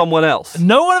for someone else.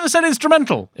 No one ever said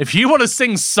instrumental. If you want to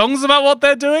sing songs about what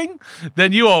they're doing,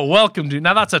 then you are welcome to.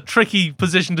 Now, that's a tricky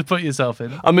position to put yourself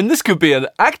in. I mean, this could be an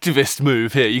activist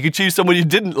move here. You could choose someone you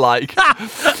didn't like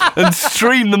and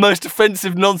stream the most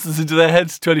offensive nonsense into their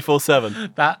heads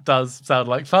 24/7. That does sound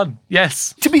like fun.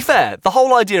 Yes. To be fair, the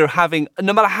whole idea of having,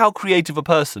 no matter how creative a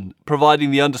person,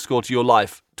 providing the underscore to your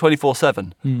life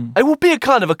 24/7, it will be a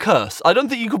kind of a curse. I don't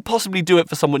think you could possibly do it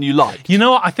for someone you like. You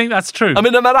know what? I think that's true. I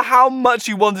mean, no matter how much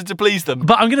you wanted to please them.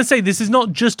 But I'm going to say this is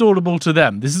not just audible to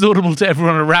them. This is audible to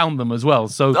everyone around them as well.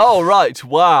 So Oh, right.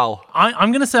 Wow.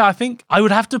 I'm going to say I think I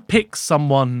would have to pick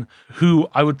someone who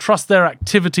I would trust their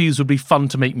activities would be fun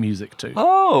to make music to.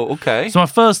 Oh, okay. So my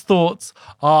first thoughts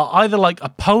are either like a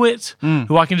poet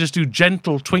who I can just do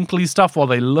gentle twinkly stuff while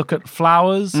they look at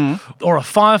flowers, or a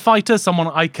firefighter, someone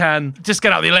I can just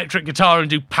get out the electric guitar and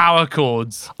do power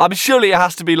chords. I mean, surely it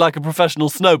has to be like a professional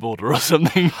snowboarder or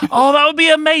something. Oh, that would be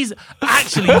amazing.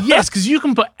 Actually, yes, because you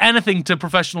can put anything to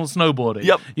professional snowboarding.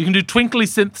 Yep. You can do twinkly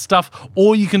synth stuff,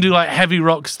 or you can do like heavy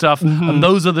rock stuff, and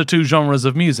those are the two genres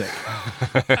of music.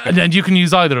 And you can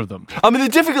use either of them. I mean, the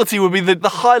difficulty would be that the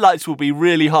highlights will be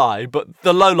really high, but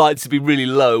the lowlights would be really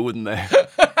low, wouldn't they?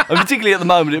 And particularly at the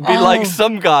moment, it'd be like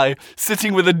some guy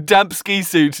sitting with a damp ski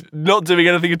suit, not doing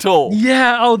anything at all.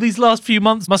 Yeah, these last few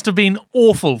months must have been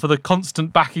awful for the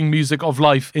constant backing music of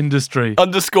life industry.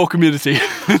 Underscore community.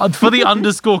 And for the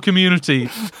underscore community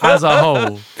as a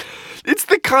whole. It's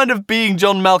the kind of being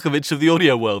John Malkovich of the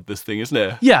audio world, this thing, isn't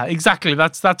it? Yeah, exactly.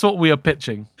 That's what we are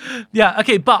pitching. Yeah,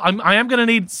 okay, but I am going to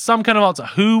need some kind of answer.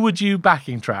 Who would you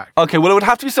backing track? Okay, well, it would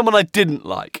have to be someone I didn't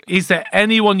like. Is there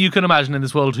anyone you can imagine in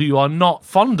this world who you are not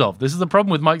fond of? This is the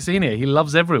problem with Mike Senior. He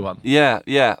loves everyone. Yeah.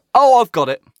 Oh, I've got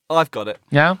it.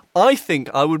 Yeah? I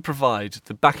think I would provide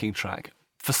the backing track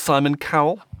for Simon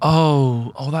Cowell.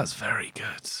 Oh, that's very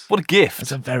good. What a gift.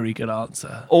 That's a very good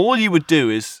answer. All you would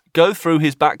do is go through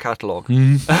his back catalogue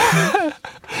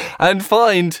and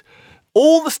find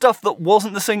all the stuff that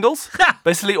wasn't the singles,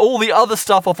 basically all the other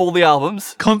stuff off all the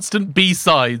albums, Constant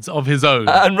B-sides of his own.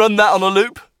 and run that on a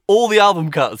loop, all the album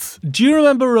cuts. Do you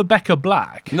remember Rebecca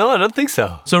Black? No, I don't think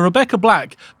so. So Rebecca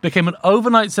Black became an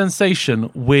overnight sensation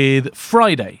with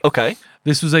Friday. Okay.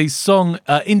 This was a song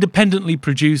independently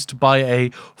produced by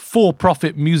a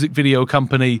for-profit music video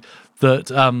company that,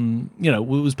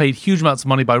 was paid huge amounts of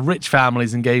money by rich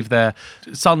families and gave their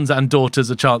sons and daughters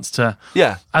a chance to...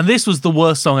 Yeah. And this was the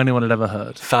worst song anyone had ever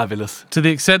heard. Fabulous. To the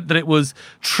extent that it was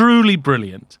truly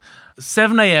brilliant.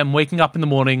 7 a.m, waking up in the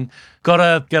morning,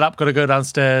 gotta get up, gotta go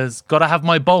downstairs, gotta have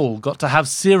my bowl, got to have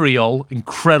cereal.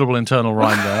 Incredible internal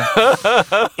rhyme there.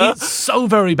 It's so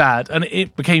very bad, and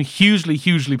it became hugely,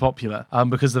 hugely popular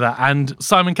because of that. And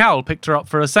Simon Cowell picked her up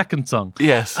for a second song.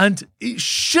 Yes. And it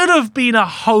should have been a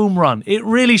home run. It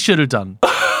really should have done.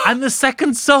 And the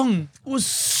second song was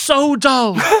so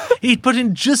dull. He'd put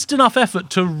in just enough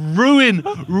effort to ruin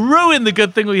the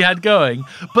good thing we had going,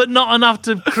 but not enough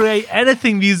to create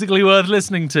anything musically worth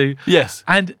listening to. Yes.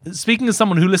 And speaking as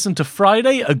someone who listened to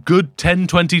Friday a good 10,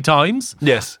 20 times,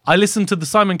 Yes. I listened to the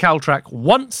Simon Cowell track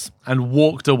once and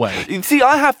walked away. You see,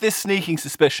 I have this sneaking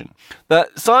suspicion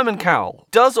that Simon Cowell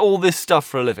does all this stuff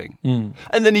for a living,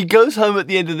 and then he goes home at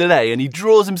the end of the day and he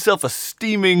draws himself a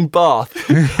steaming bath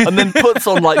and then puts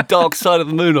on like Dark Side of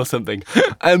the Moon or something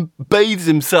and bathes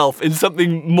himself in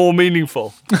something more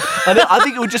meaningful. And I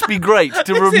think it would just be great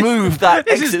to remove that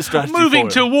exit strategy Moving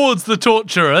for him. towards the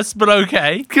torturous, but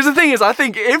okay. Because the thing is, I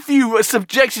think if you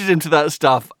subjected him to that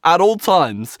stuff at all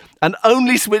times and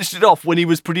only switched it off when he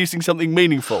was producing something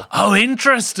meaningful, Oh,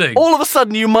 interesting. all of a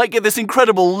sudden you might get this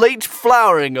incredible late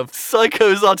flowering of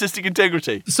Psycho's artistic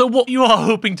integrity. So what you are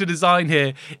hoping to design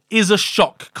here is a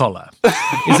shock collar.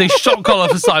 Is a shock collar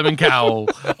for Simon Cowell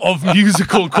of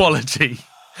musical quality.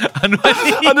 And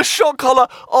And a shock collar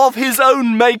of his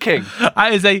own making.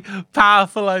 that is a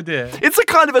powerful idea. It's a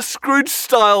kind of a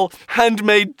Scrooge-style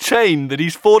handmade chain that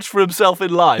he's forged for himself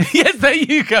in life. Yes, there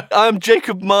you go. I am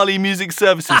Jacob Marley Music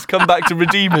Services, come back to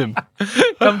redeem him.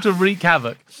 Come to wreak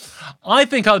havoc. I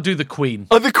think I'll do the Queen.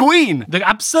 Oh, the Queen!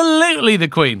 Absolutely the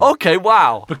Queen. Okay,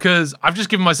 wow. Because I've just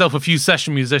given myself a few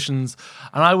session musicians,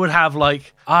 and I would have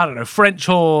French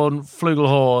horn,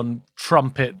 flugelhorn,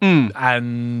 trumpet,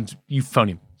 and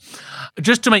euphonium.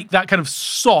 Just to make that kind of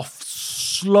soft,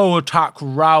 slow attack,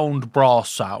 round brass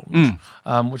sound,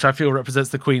 which I feel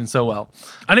represents the Queen so well.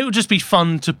 And it would just be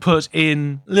fun to put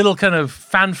in little kind of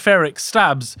fanfaric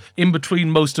stabs in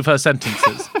between most of her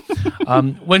sentences.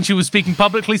 When she was speaking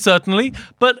publicly, certainly,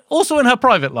 but also in her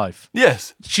private life.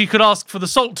 Yes. She could ask for the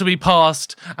salt to be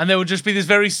passed, and there would just be this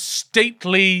very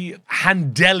stately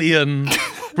Handelian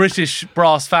British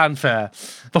brass fanfare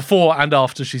before and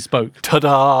after she spoke.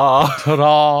 Ta-da!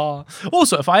 Ta-da!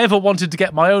 Also, if I ever wanted to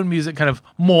get my own music kind of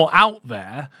more out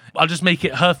there, I'll just make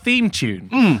it her theme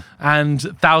tune, and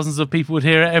thousands of people would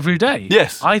hear it every day.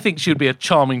 Yes. I think she would be a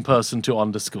charming person to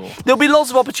underscore. There'll be lots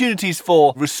of opportunities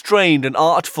for restrained and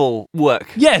artful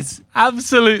work. Yes,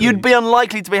 absolutely. You'd be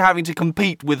unlikely to be having to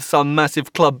compete with some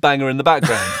massive club banger in the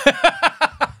background.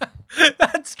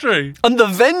 That's true. And the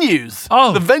venues.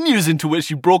 Oh. The venues into which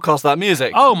you broadcast that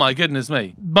music. Oh my goodness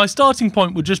me. My starting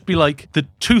point would just be like the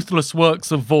toothless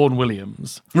works of Vaughan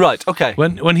Williams. Right, okay.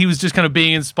 When he was just kind of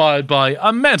being inspired by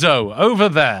a meadow over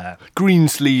there. Green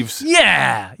sleeves.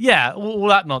 Yeah, all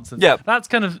that nonsense. Yeah. That's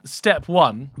kind of step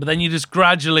one. But then you just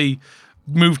gradually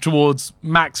move towards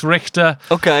Max Richter.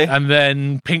 Okay. And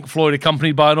then Pink Floyd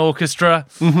accompanied by an orchestra.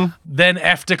 Then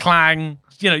Efterklang.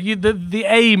 The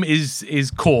aim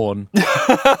is Korn.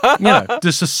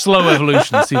 Just a slow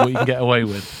evolution, see what you can get away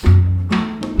with.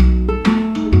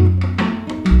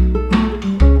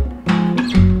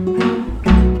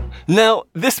 Now,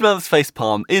 this month's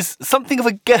facepalm is something of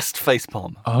a guest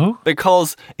facepalm. Oh?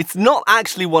 Because it's not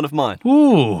actually one of mine.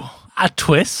 Ooh, a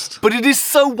twist. But it is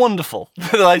so wonderful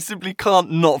that I simply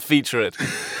can't not feature it.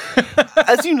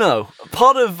 As you know,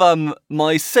 part of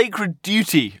my sacred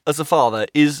duty as a father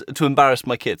is to embarrass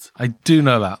my kids. I do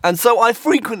know that. And so I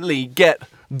frequently get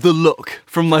the look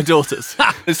from my daughters.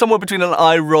 It's somewhere between an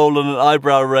eye roll and an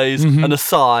eyebrow raise and a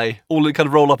sigh, all kind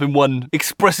of roll up in one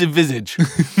expressive visage.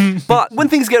 But when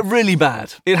things get really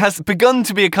bad, it has begun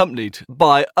to be accompanied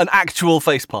by an actual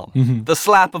facepalm, the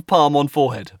slap of palm on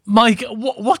forehead. Mike,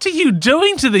 what are you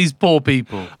doing to these poor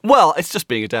people? Well, it's just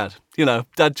being a dad.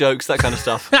 Dad jokes, that kind of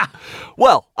stuff.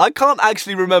 Well, I can't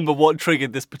actually remember what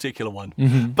triggered this particular one.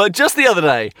 But just the other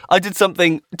day, I did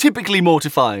something typically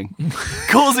mortifying,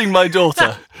 causing my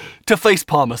daughter to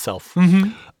facepalm herself.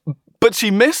 But she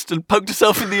missed and poked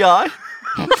herself in the eye.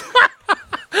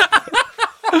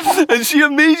 And she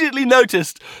immediately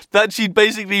noticed that she'd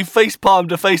basically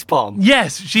facepalmed a facepalm.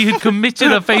 Yes, she had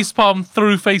committed a facepalm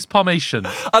through facepalmation.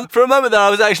 And for a moment there, I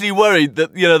was actually worried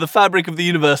that, the fabric of the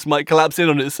universe might collapse in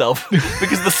on itself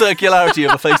because of the circularity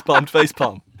of a facepalmed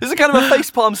facepalm. Is it kind of a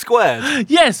facepalm squared?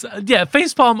 Yes, yeah,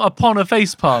 facepalm upon a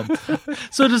facepalm.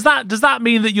 So does that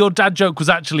mean that your dad joke was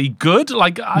actually good?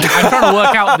 Like, I'm trying to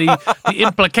work out the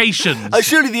implications.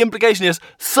 Surely the implication is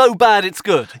so bad it's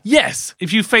good. Yes,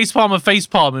 if you facepalm a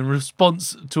facepalm in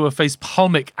response to a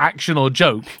facepalmic action or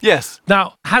joke. Yes.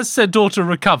 Now, has said daughter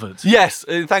recovered? Yes,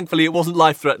 thankfully it wasn't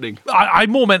life-threatening. I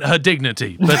more meant her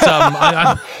dignity, but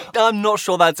I'm not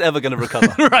sure that's ever going to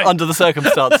recover Right. under the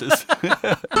circumstances.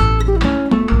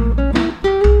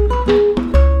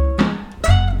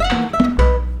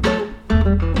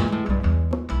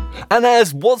 And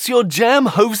as What's Your Jam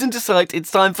hoves into sight,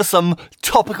 it's time for some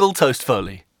topical toast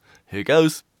foley. Here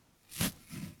goes.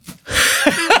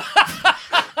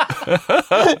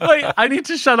 Wait, I need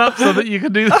to shut up so that you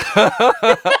can do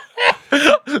that.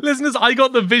 Listeners, I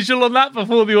got the visual on that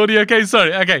before the audio came.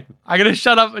 Sorry, okay. I'm going to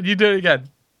shut up and you do it again.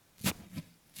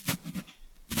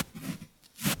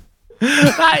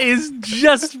 That is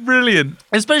just brilliant.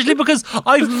 Especially because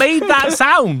I've made that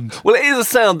sound. Well, it is a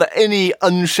sound that any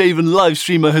unshaven live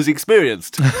streamer has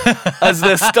experienced as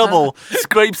their stubble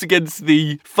scrapes against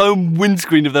the foam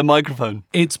windscreen of their microphone.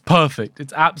 It's perfect.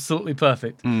 It's absolutely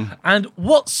perfect. And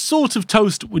what sort of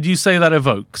toast would you say that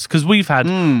evokes? Because we've had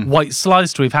white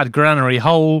sliced, we've had granary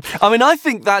whole. I mean, I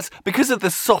think that's because of the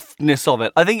softness of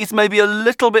it. I think it's maybe a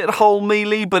little bit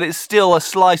wholemealy, but it's still a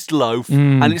sliced loaf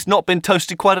and it's not been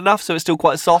toasted quite enough, so it's still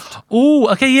quite soft. Oh,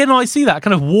 okay, yeah, no, I see that.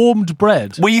 Kind of warmed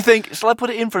bread. Well, you think, shall I put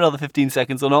it in for another 15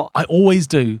 seconds or not? I always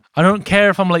do. I don't care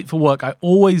if I'm late for work. I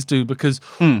always do because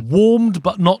warmed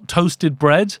but not toasted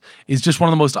bread is just one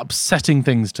of the most upsetting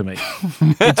things to me.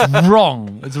 It's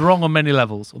wrong. It's wrong on many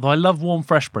levels. Although I love warm,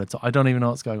 fresh bread, so I don't even know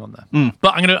what's going on there.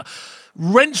 But I'm going to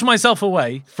wrench myself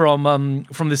away from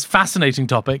this fascinating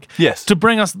topic to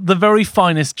bring us the very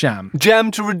finest jam.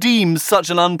 Jam to redeem such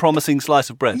an unpromising slice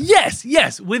of bread.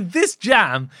 Yes. With this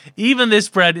jam, even this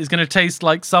bread is going to taste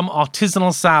like some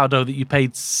artisanal sourdough that you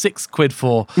paid £6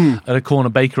 for at a corner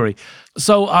bakery.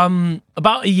 So,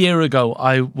 about a year ago,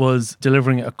 I was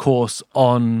delivering a course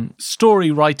on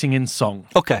story writing in song.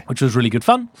 Okay. Which was really good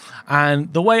fun.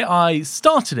 And the way I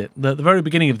started it, the very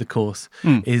beginning of the course,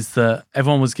 is that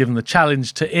everyone was given the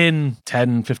challenge to, in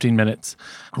 10, 15 minutes,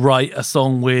 write a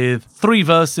song with 3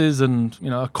 verses and,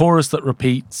 a chorus that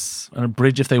repeats and a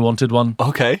bridge if they wanted one.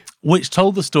 Okay. Which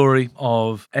told the story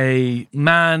of a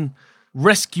man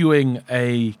rescuing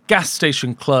a gas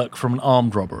station clerk from an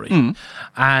armed robbery.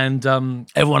 And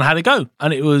everyone had a go,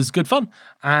 and it was good fun.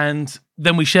 And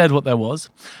then we shared what there was.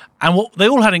 And what they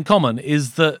all had in common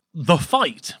is that the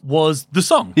fight was the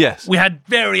song. Yes. We had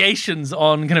variations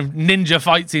on kind of ninja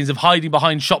fight scenes of hiding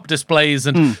behind shop displays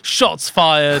and shots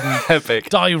fired and Epic.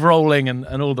 dive rolling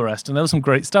and all the rest. And there was some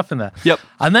great stuff in there. Yep.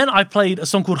 And then I played a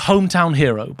song called Hometown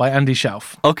Hero by Andy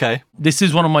Schauf. Okay. This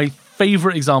is one of my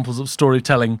favorite examples of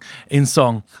storytelling in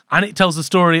song. And it tells the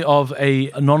story of a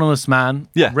anonymous man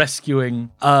rescuing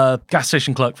a gas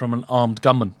station clerk from an armed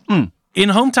gunman. In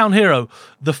Hometown Hero,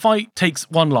 the fight takes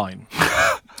one line.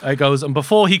 It goes, and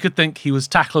before he could think, he was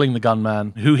tackling the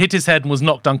gunman, who hit his head and was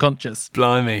knocked unconscious.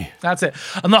 Blimey. That's it.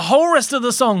 And the whole rest of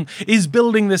the song is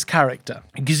building this character.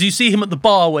 Because you see him at the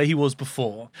bar where he was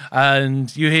before,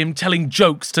 and you hear him telling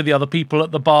jokes to the other people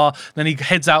at the bar. Then he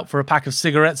heads out for a pack of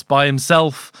cigarettes by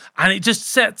himself. And it just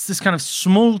sets this kind of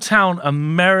small town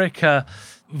America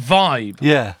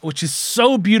vibe, which is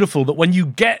so beautiful that when you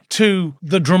get to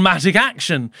the dramatic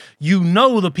action, you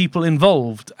know the people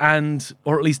involved,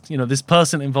 or at least, this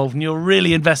person involved, and you're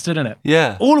really invested in it.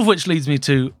 Yeah. All of which leads me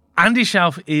to Andy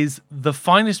Schauf is the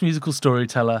finest musical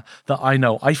storyteller that I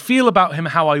know. I feel about him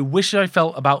how I wish I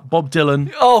felt about Bob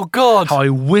Dylan. Oh, God. How I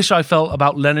wish I felt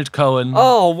about Leonard Cohen.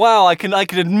 Oh, wow. I can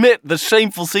admit the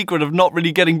shameful secret of not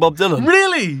really getting Bob Dylan.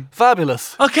 Really?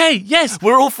 Fabulous. Okay, yes.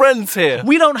 We're all friends here.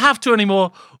 We don't have to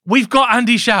anymore. We've got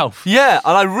Andy Schauf. Yeah,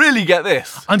 and I really get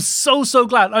this. I'm so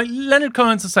glad. Leonard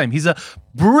Cohen's the same. He's a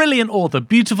brilliant author.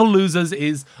 Beautiful Losers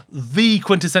is the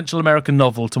quintessential American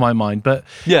novel to my mind. But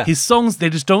his songs, they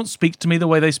just don't speak to me the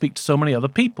way they speak to so many other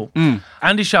people.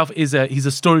 Andy Schauf he's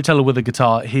a storyteller with a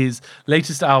guitar. His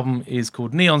latest album is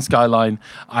called Neon Skyline.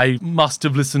 I must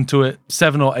have listened to it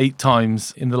 7 or 8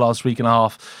 times in the last week and a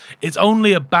half. It's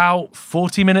only about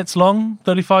 40 minutes long,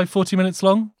 35, 40 minutes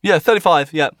long. Yeah,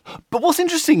 35, yeah. But what's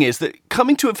interesting is that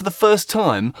coming to it for the first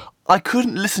time, I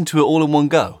couldn't listen to it all in one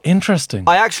go. Interesting.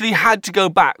 I actually had to go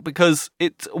back because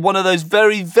it's one of those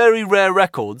very, very rare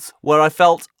records where I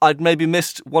felt I'd maybe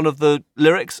missed one of the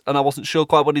lyrics and I wasn't sure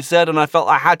quite what he said, and I felt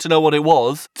I had to know what it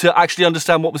was to actually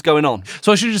understand what was going on.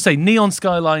 So I should just say, Neon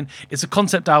Skyline, it's a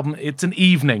concept album. It's an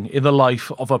evening in the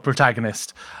life of a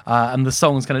protagonist, and the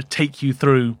song's going to take you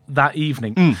through that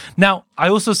evening. Now, I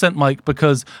also sent Mike,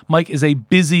 because Mike is a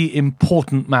busy,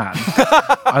 important man.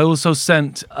 I also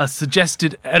sent a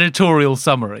suggested editorial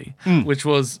summary, which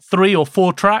was 3 or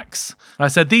 4 tracks. And I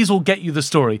said, these will get you the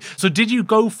story. So did you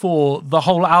go for the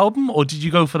whole album, or did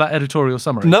you go for that editorial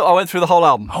summary? No, I went through the whole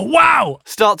album. Oh, wow!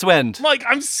 Start to end. Mike,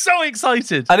 I'm so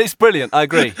excited. And it's brilliant, I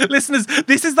agree. Listeners,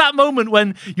 this is that moment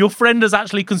when your friend has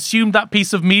actually consumed that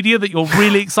piece of media that you're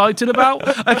really excited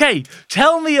about. Okay,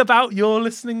 tell me about your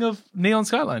listening of Neon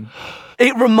Skyline.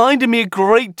 It reminded me a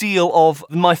great deal of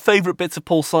my favourite bits of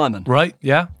Paul Simon. Right,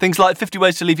 yeah. Things like 50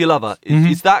 Ways to Leave Your Lover.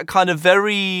 It's that kind of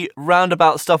very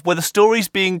roundabout stuff where the story's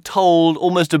being told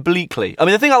almost obliquely. I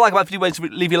mean, the thing I like about 50 Ways to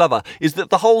Leave Your Lover is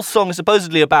that the whole song is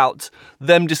supposedly about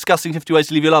them discussing 50 Ways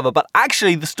to Leave Your Lover, but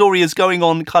actually the story is going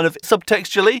on kind of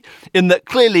subtextually, in that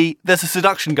clearly there's a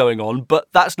seduction going on, but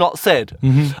that's not said.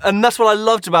 And that's what I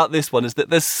loved about this one, is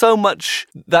that there's so much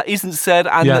that isn't said,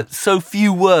 and that so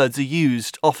few words are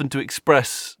used often to express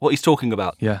what he's talking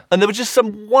about. Yeah. And there were just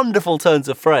some wonderful turns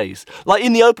of phrase. Like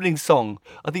in the opening song,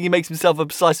 I think he makes himself a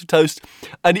slice of toast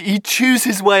and he chews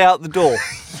his way out the door.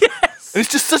 Yes! It's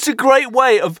just such a great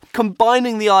way of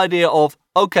combining the idea of,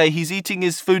 okay, he's eating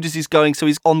his food as he's going, so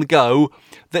he's on the go,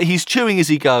 that he's chewing as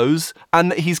he goes,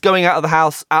 and that he's going out of the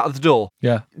house, out of the door.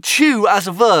 Yeah. Chew as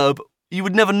a verb you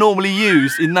would never normally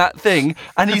use in that thing,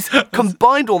 and he's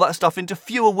combined all that stuff into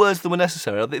fewer words than were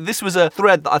necessary. This was a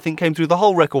thread that I think came through the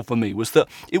whole record for me, was that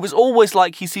it was always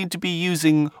like he seemed to be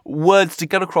using words to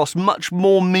get across much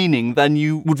more meaning than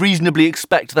you would reasonably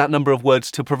expect that number of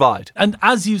words to provide. And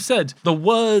as you said, the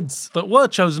words that were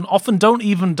chosen often don't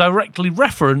even directly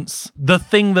reference the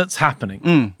thing that's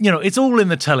happening. You know, it's all in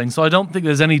the telling, so I don't think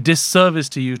there's any disservice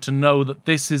to you to know that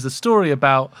this is a story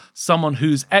about someone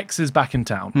whose ex is back in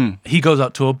town. He goes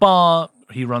out to a bar,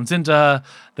 he runs into her,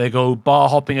 they go bar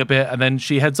hopping a bit, and then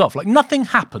she heads off. Like, nothing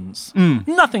happens.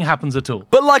 Nothing happens at all.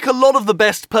 But like a lot of the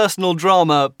best personal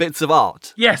drama bits of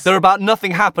art, Yes. they're about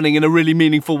nothing happening in a really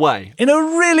meaningful way. In a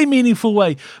really meaningful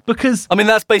way, because I mean,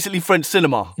 that's basically French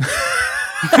cinema.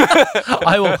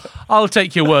 I'll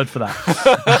take your word for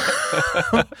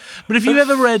that. But if you've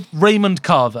ever read Raymond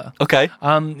Carver, Okay.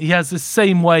 he has this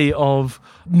same way of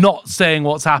not saying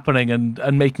what's happening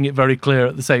and making it very clear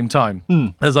at the same time.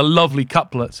 There's a lovely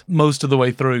couplet most of the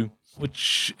way through,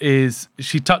 which is,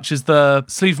 she touches the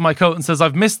sleeve of my coat and says,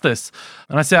 "I've missed this."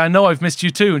 And I say, "I know I've missed you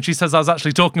too." And she says, "I was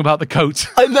actually talking about the coat."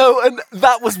 I know, and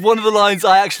that was one of the lines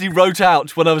I actually wrote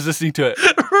out when I was listening to it.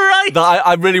 Right. That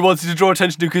I really wanted to draw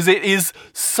attention to, because it is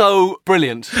so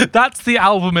brilliant. That's the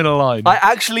album in a line. I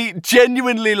actually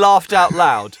genuinely laughed out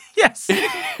loud. Yes.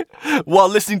 While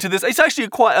listening to this. It's actually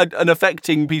quite an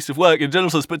affecting piece of work in general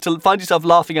sense, but to find yourself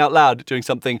laughing out loud at doing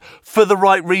something for the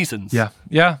right reasons. Yeah.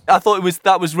 I thought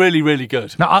that was really, really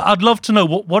good. Now, I'd love to know,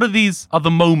 what are these other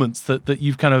moments that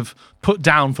you've kind of put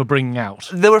down for bringing out?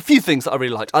 There were a few things that I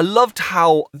really liked. I loved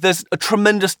how there's a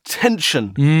tremendous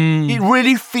tension. It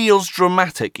really feels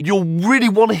dramatic. You'll really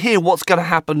want to hear what's going to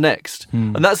happen next.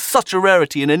 And that's such a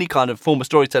rarity in any kind of form of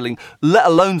storytelling, let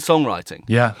alone songwriting.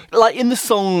 Yeah. Like in the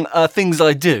song Things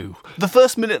I Do, the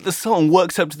first minute of the song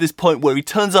works up to this point where he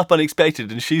turns up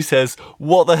unexpected and she says,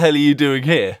 "What the hell are you doing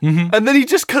here?" And then he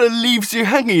just kind of leaves you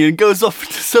hanging and goes off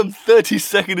into some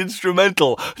 30-second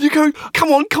instrumental. You go, come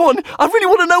on, I really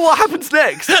want to know what happens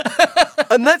next.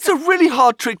 And that's a really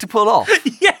hard trick to pull off.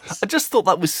 Yes. I just thought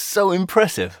that was so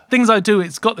impressive. Things I Do,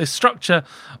 it's got this structure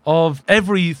of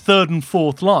every third and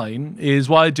fourth line is,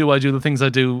 "Why do I do the things I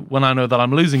do when I know that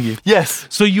I'm losing you?" Yes.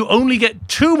 So you only get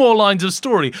 2 more lines of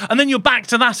story, and then you're back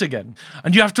to that again.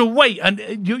 And you have to wait. And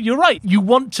you're right. You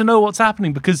want to know what's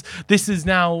happening, because this is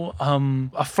now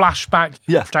a flashback.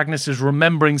 Yeah. The protagonist is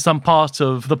remembering some part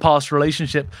of the past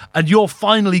relationship, and you're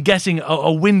finally getting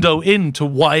a window into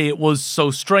why it was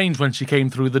so strange when she came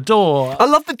through the door. I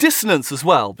love the dissonance as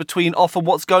well between often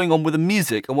what's going on with the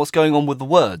music and what's going on with the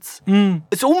words.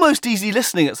 It's almost easy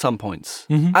listening at some points.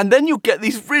 And then you'll get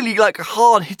these really like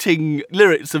hard-hitting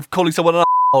lyrics of calling someone an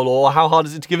or how hard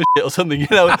is it to give a shit or something,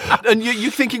 and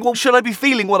you're thinking, well, should I be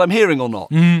feeling what I'm hearing or not?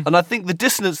 And I think the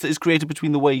dissonance that is created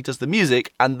between the way he does the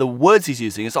music and the words he's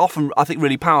using is often, I think,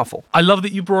 really powerful. I love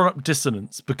that you brought up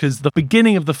dissonance, because the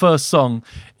beginning of the first song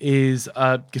is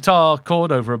a guitar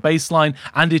chord over a bass line,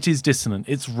 and it is dissonant.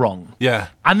 It's wrong. Yeah.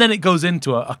 And then it goes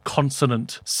into a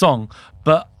consonant song.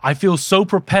 But I feel so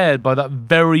prepared by that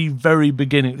very, very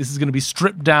beginning. This is going to be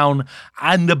stripped down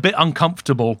and a bit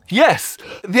uncomfortable. Yes,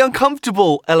 the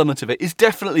uncomfortable element of it is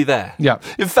definitely there. Yeah.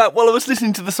 In fact, while I was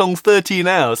listening to the song 13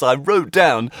 Hours, I wrote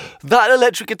down that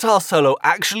electric guitar solo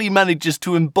actually manages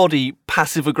to embody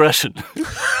passive aggression,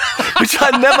 which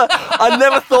I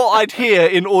never thought I'd hear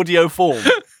in audio form.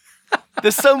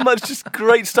 There's so much just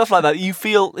great stuff like that. You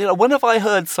feel, when have I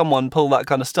heard someone pull that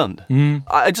kind of stunt?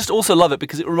 I just also love it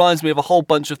because it reminds me of a whole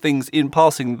bunch of things in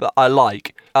passing that I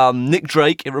like. Nick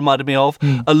Drake, it reminded me of.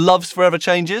 A Love's Forever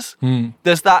Changes.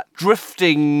 There's that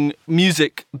drifting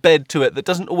music bed to it that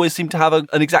doesn't always seem to have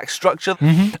an exact structure.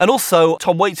 And also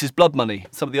Tom Waits' Blood Money,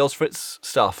 some of the Oz Fritz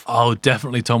stuff. Oh,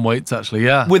 definitely Tom Waits, actually,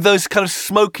 yeah. With those kind of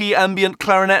smoky ambient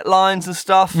clarinet lines and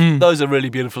stuff. Those are really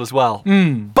beautiful as well.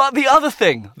 But the other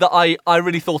thing that I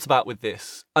really thought about with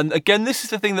this, and again, this is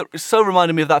the thing that so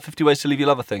reminded me of that 50 Ways to Leave Your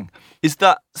Lover thing, is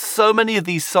that so many of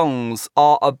these songs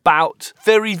are about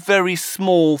very, very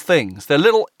small things. They're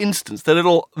little instants, they're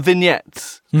little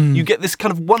vignettes. You get this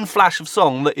kind of one flash of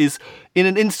song that is in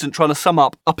an instant trying to sum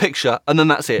up a picture, and then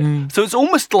that's it. So it's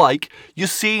almost like you're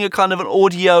seeing a kind of an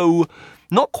audio,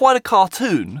 not quite a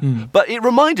cartoon, but it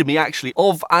reminded me actually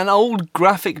of an old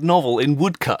graphic novel in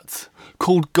woodcuts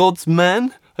called God's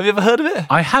Man. Have you ever heard of it?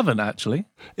 I haven't, actually.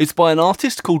 It's by an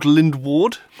artist called Lind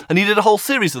Ward, and he did a whole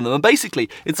series of them. And basically,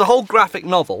 it's a whole graphic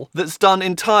novel that's done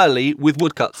entirely with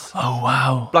woodcuts. Oh,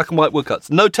 wow. Black and white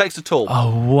woodcuts. No text at all.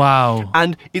 Oh, wow.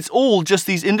 And it's all just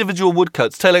these individual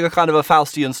woodcuts telling a kind of a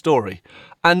Faustian story.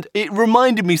 And it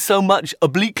reminded me so much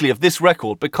obliquely of this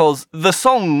record because the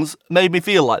songs made me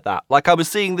feel like that. Like I was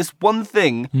seeing this one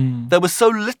thing. There was so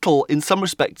little in some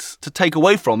respects to take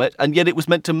away from it, and yet it was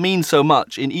meant to mean so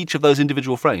much in each of those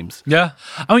individual frames. Yeah.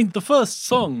 I mean, the first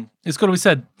song, it's got to be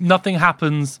said, nothing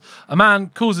happens. A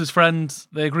man calls his friends,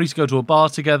 they agree to go to a bar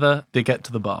together, they get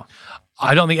to the bar.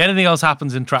 I don't think anything else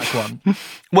happens in track one.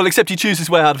 Well, except he chews his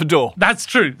way out of a door. That's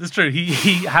true. That's true.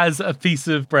 He has a piece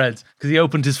of bread because he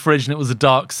opened his fridge and it was a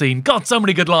dark scene. God, so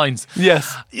many good lines.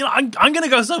 Yes. I'm going to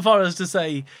go so far as to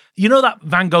say, that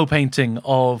Van Gogh painting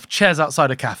of chairs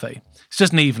outside a cafe? It's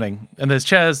just an evening and there's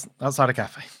chairs outside a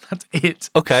cafe. That's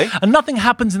it. Okay. And nothing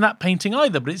happens in that painting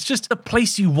either, but it's just a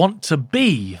place you want to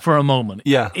be for a moment.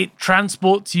 Yeah. It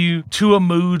transports you to a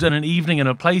mood and an evening and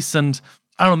a place, and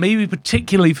I don't know, maybe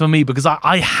particularly for me, because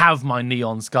I have my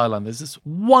neon skyline. There's this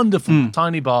wonderful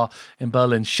tiny bar in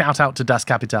Berlin. Shout out to Das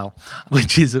Kapital,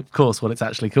 which is, of course, what it's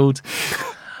actually called.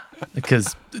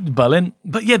 Because Berlin.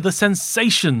 But yeah, the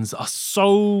sensations are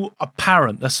so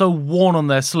apparent. They're so worn on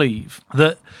their sleeve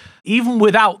that even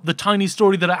without the tiny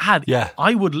story that it had,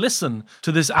 I would listen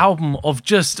to this album of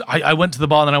just, I went to the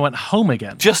bar and then I went home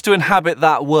again. Just to inhabit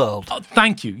that world.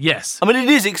 Thank you, yes. I mean, it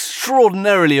is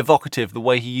extraordinarily evocative, the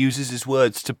way he uses his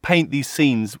words to paint these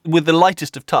scenes with the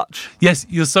lightest of touch. Yes,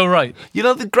 you're so right.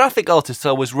 The graphic artists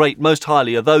I always rate most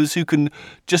highly are those who can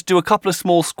just do a couple of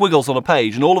small squiggles on a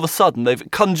page and all of a sudden they've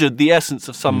conjured the essence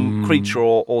of some creature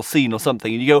or scene or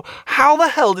something. And you go, how the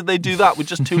hell did they do that with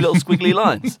just two little squiggly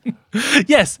lines?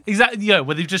 Yes, exactly.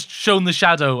 Where they've just shown the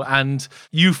shadow and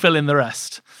you fill in the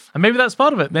rest. And maybe that's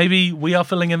part of it. Maybe we are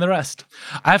filling in the rest.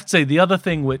 I have to say, the other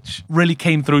thing which really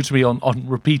came through to me on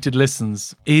repeated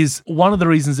listens is one of the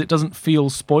reasons it doesn't feel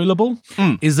spoilable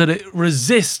is that it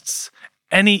resists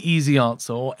any easy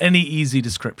answer or any easy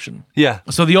description. Yeah.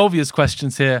 So the obvious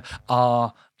questions here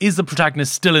are, is the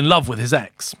protagonist still in love with his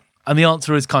ex? And the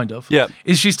answer is kind of. Yeah.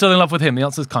 Is she still in love with him? The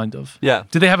answer is kind of. Yeah.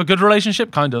 Do they have a good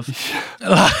relationship? Kind of.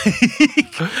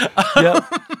 Yeah.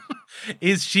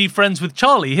 Is she friends with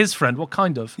Charlie, his friend? What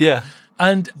kind of? Yeah.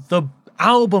 And the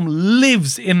album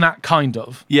lives in that kind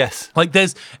of. Yes. Like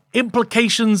there's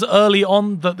implications early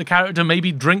on that the character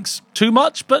maybe drinks too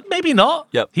much, but maybe not.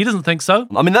 Yep. He doesn't think so.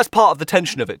 I mean, that's part of the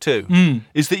tension of it too,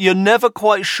 is that you're never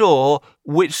quite sure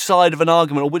which side of an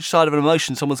argument or which side of an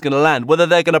emotion someone's going to land, whether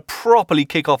they're going to properly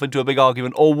kick off into a big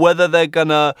argument or whether they're going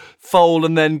to fold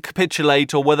and then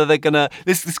capitulate or whether they're going to...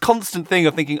 This constant thing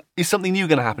of thinking, is something new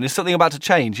going to happen? Is something about to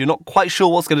change? You're not quite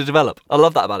sure what's going to develop. I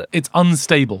love that about it. It's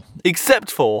unstable.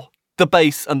 Except for the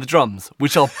bass and the drums,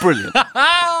 which are brilliant.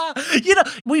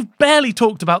 We've barely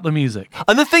talked about the music.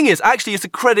 And the thing is, actually, it's a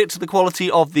credit to the quality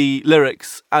of the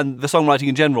lyrics and the songwriting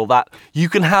in general that you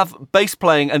can have bass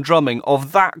playing and drumming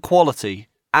of that quality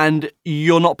and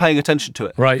you're not paying attention to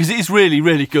it. Right. Because it's really,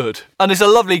 really good. And it's a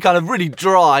lovely kind of really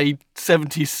dry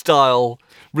 70s style,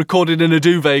 recorded in a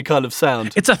duvet kind of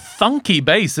sound. It's a thunky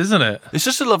bass, isn't it? It's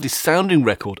just a lovely sounding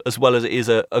record as well as it is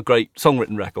a great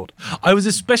songwritten record. I was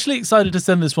especially excited to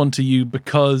send this one to you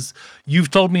because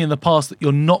you've told me in the past that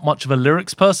you're not much of a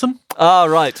lyrics person. Ah,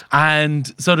 right.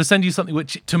 And so to send you something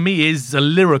which to me is a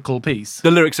lyrical piece,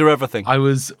 The lyrics are everything. I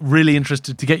was really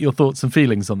interested to get your thoughts and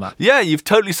feelings on that. Yeah, you've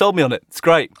totally sold me on it. It's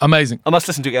great. Amazing. I must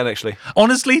listen to it again, actually.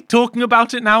 Honestly, talking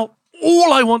about it now,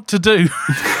 all I want to do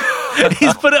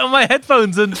is put it on my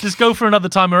headphones and just go for another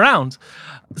time around.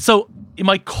 So, in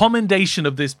my commendation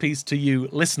of this piece to you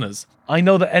listeners, I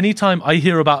know that anytime I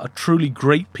hear about a truly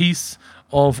great piece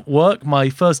of work, my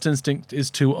first instinct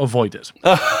is to avoid it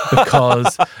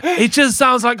because it just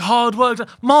sounds like hard work.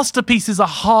 Masterpieces are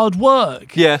hard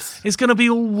work. Yes. It's going to be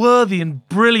all worthy and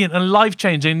brilliant and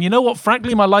life-changing. You know what?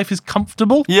 Frankly, my life is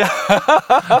comfortable. Yeah.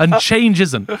 And change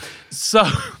isn't. So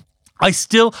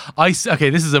okay,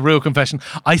 this is a real confession.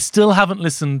 I still haven't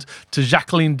listened to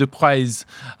Jacqueline Duprez's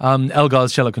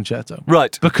Elgar's Cello Concerto.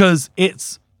 Right. Because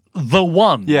it's the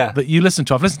one Yeah. that you listen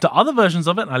to. I've listened to other versions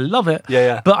of it and I love it.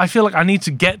 Yeah. But I feel like I need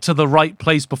to get to the right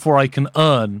place before I can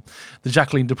earn the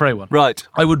Jacqueline Dupre one. Right.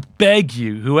 I would beg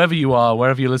you, whoever you are,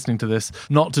 wherever you're listening to this,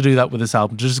 not to do that with this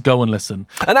album. Just go and listen.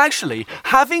 And actually,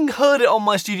 having heard it on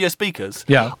my studio speakers,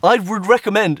 Yeah. I would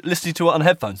recommend listening to it on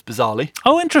headphones, bizarrely.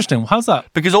 Oh, interesting. How's that?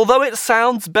 Because although it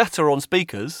sounds better on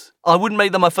speakers, I wouldn't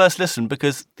make that my first listen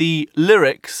because the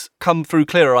lyrics come through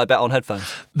clearer, I bet, on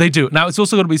headphones. They do. Now, it's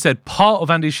also got to be said, part of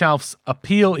Andy Schauf's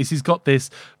appeal is he's got this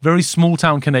very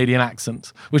small-town Canadian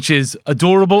accent, which is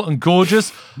adorable and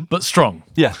gorgeous, but strong.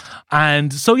 Yeah.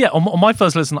 And so, yeah, on my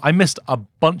first listen, I missed a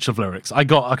bunch of lyrics. I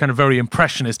got a kind of very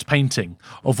impressionist painting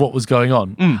of what was going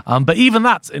on. But even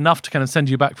that's enough to kind of send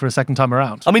you back for a second time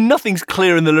around. I mean, nothing's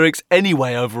clear in the lyrics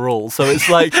anyway overall, so it's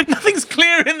like, Nothing's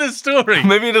clear in the story.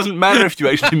 maybe it doesn't matter if you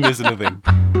actually miss anything.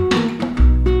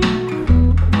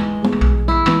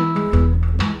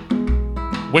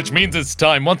 Which means it's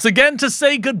time once again to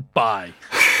say goodbye.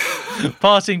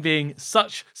 Parting being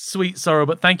such sweet sorrow,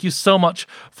 but thank you so much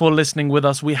for listening with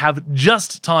us. We have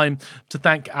just time to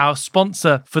thank our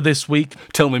sponsor for this week.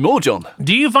 Tell me more, John.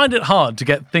 Do you find it hard to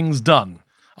get things done?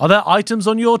 Are there items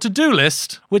on your to-do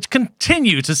list which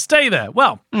continue to stay there?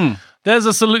 Well, there's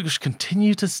a solution.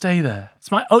 Continue to stay there.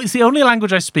 It's the only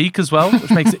language I speak as well,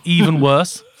 which makes it even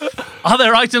worse. Are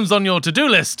there items on your to-do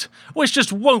list which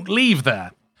just won't leave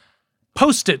there?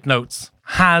 Post-it notes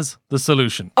has the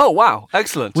solution. Oh, wow.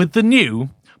 Excellent. With the new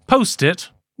Post-it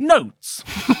notes.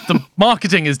 The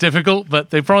marketing is difficult, but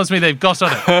they promised me they've got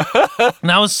on it.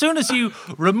 Now, as soon as you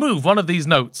remove one of these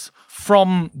notes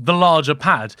from the larger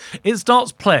pad, it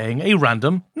starts playing a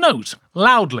random note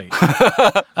loudly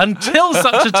until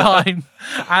such a time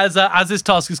as this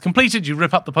task is completed. You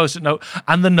rip up the Post-it note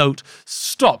and the note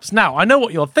stops. Now, I know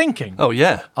what you're thinking. Oh,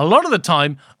 yeah. A lot of the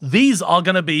time, these are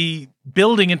going to be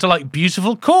building into like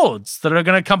beautiful chords that are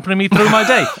going to accompany me through my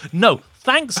day. No,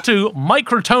 thanks to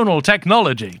microtonal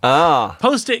technology,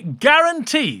 Post-it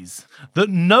guarantees that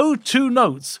no two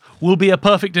notes will be a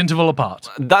perfect interval apart.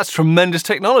 That's tremendous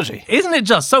technology. Isn't it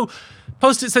just? So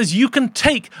Post-it says you can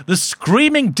take the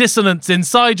screaming dissonance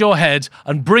inside your head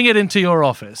and bring it into your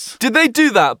office. Did they do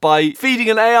that by feeding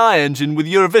an AI engine with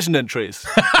Eurovision entries?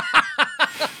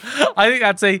 I think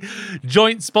that's a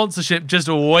joint sponsorship just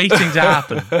waiting to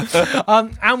happen.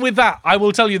 And with that, I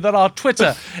will tell you that our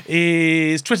Twitter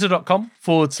is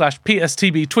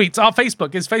twitter.com/PSTB tweets. Our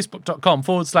Facebook is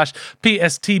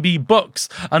facebook.com/PSTB books.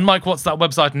 And Mike, what's that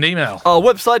website and email? Our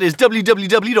website is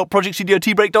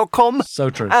www.projectstudiotbreak.com. So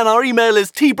true. And our email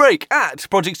is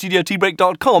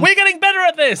tbreak@projectstudiotbreak.com. We're getting better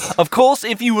at this. Of course,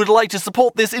 if you would like to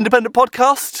support this independent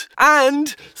podcast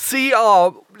and see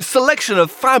our selection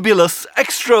of fabulous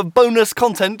extra bonus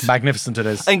content, Magnificent it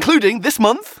is. including this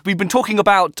month, we've been talking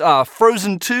about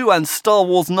Frozen 2 and Star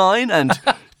Wars 9 and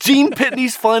Gene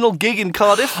Pitney's final gig in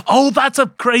Cardiff. Oh, that's a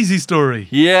crazy story.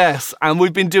 Yes, and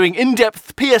we've been doing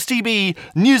in-depth PSTB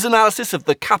news analysis of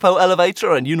the Capo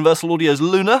Elevator and Universal Audio's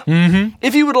Luna.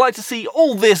 If you would like to see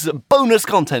all this bonus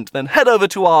content, then head over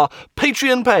to our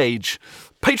Patreon page,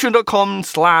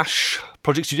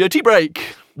 patreon.com/Project Studio Tea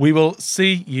Break. We will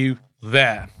see you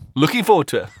there. Looking forward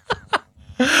to it.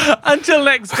 Until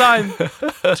next time,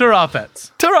 ta-ra,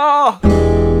 pets. Ta-ra!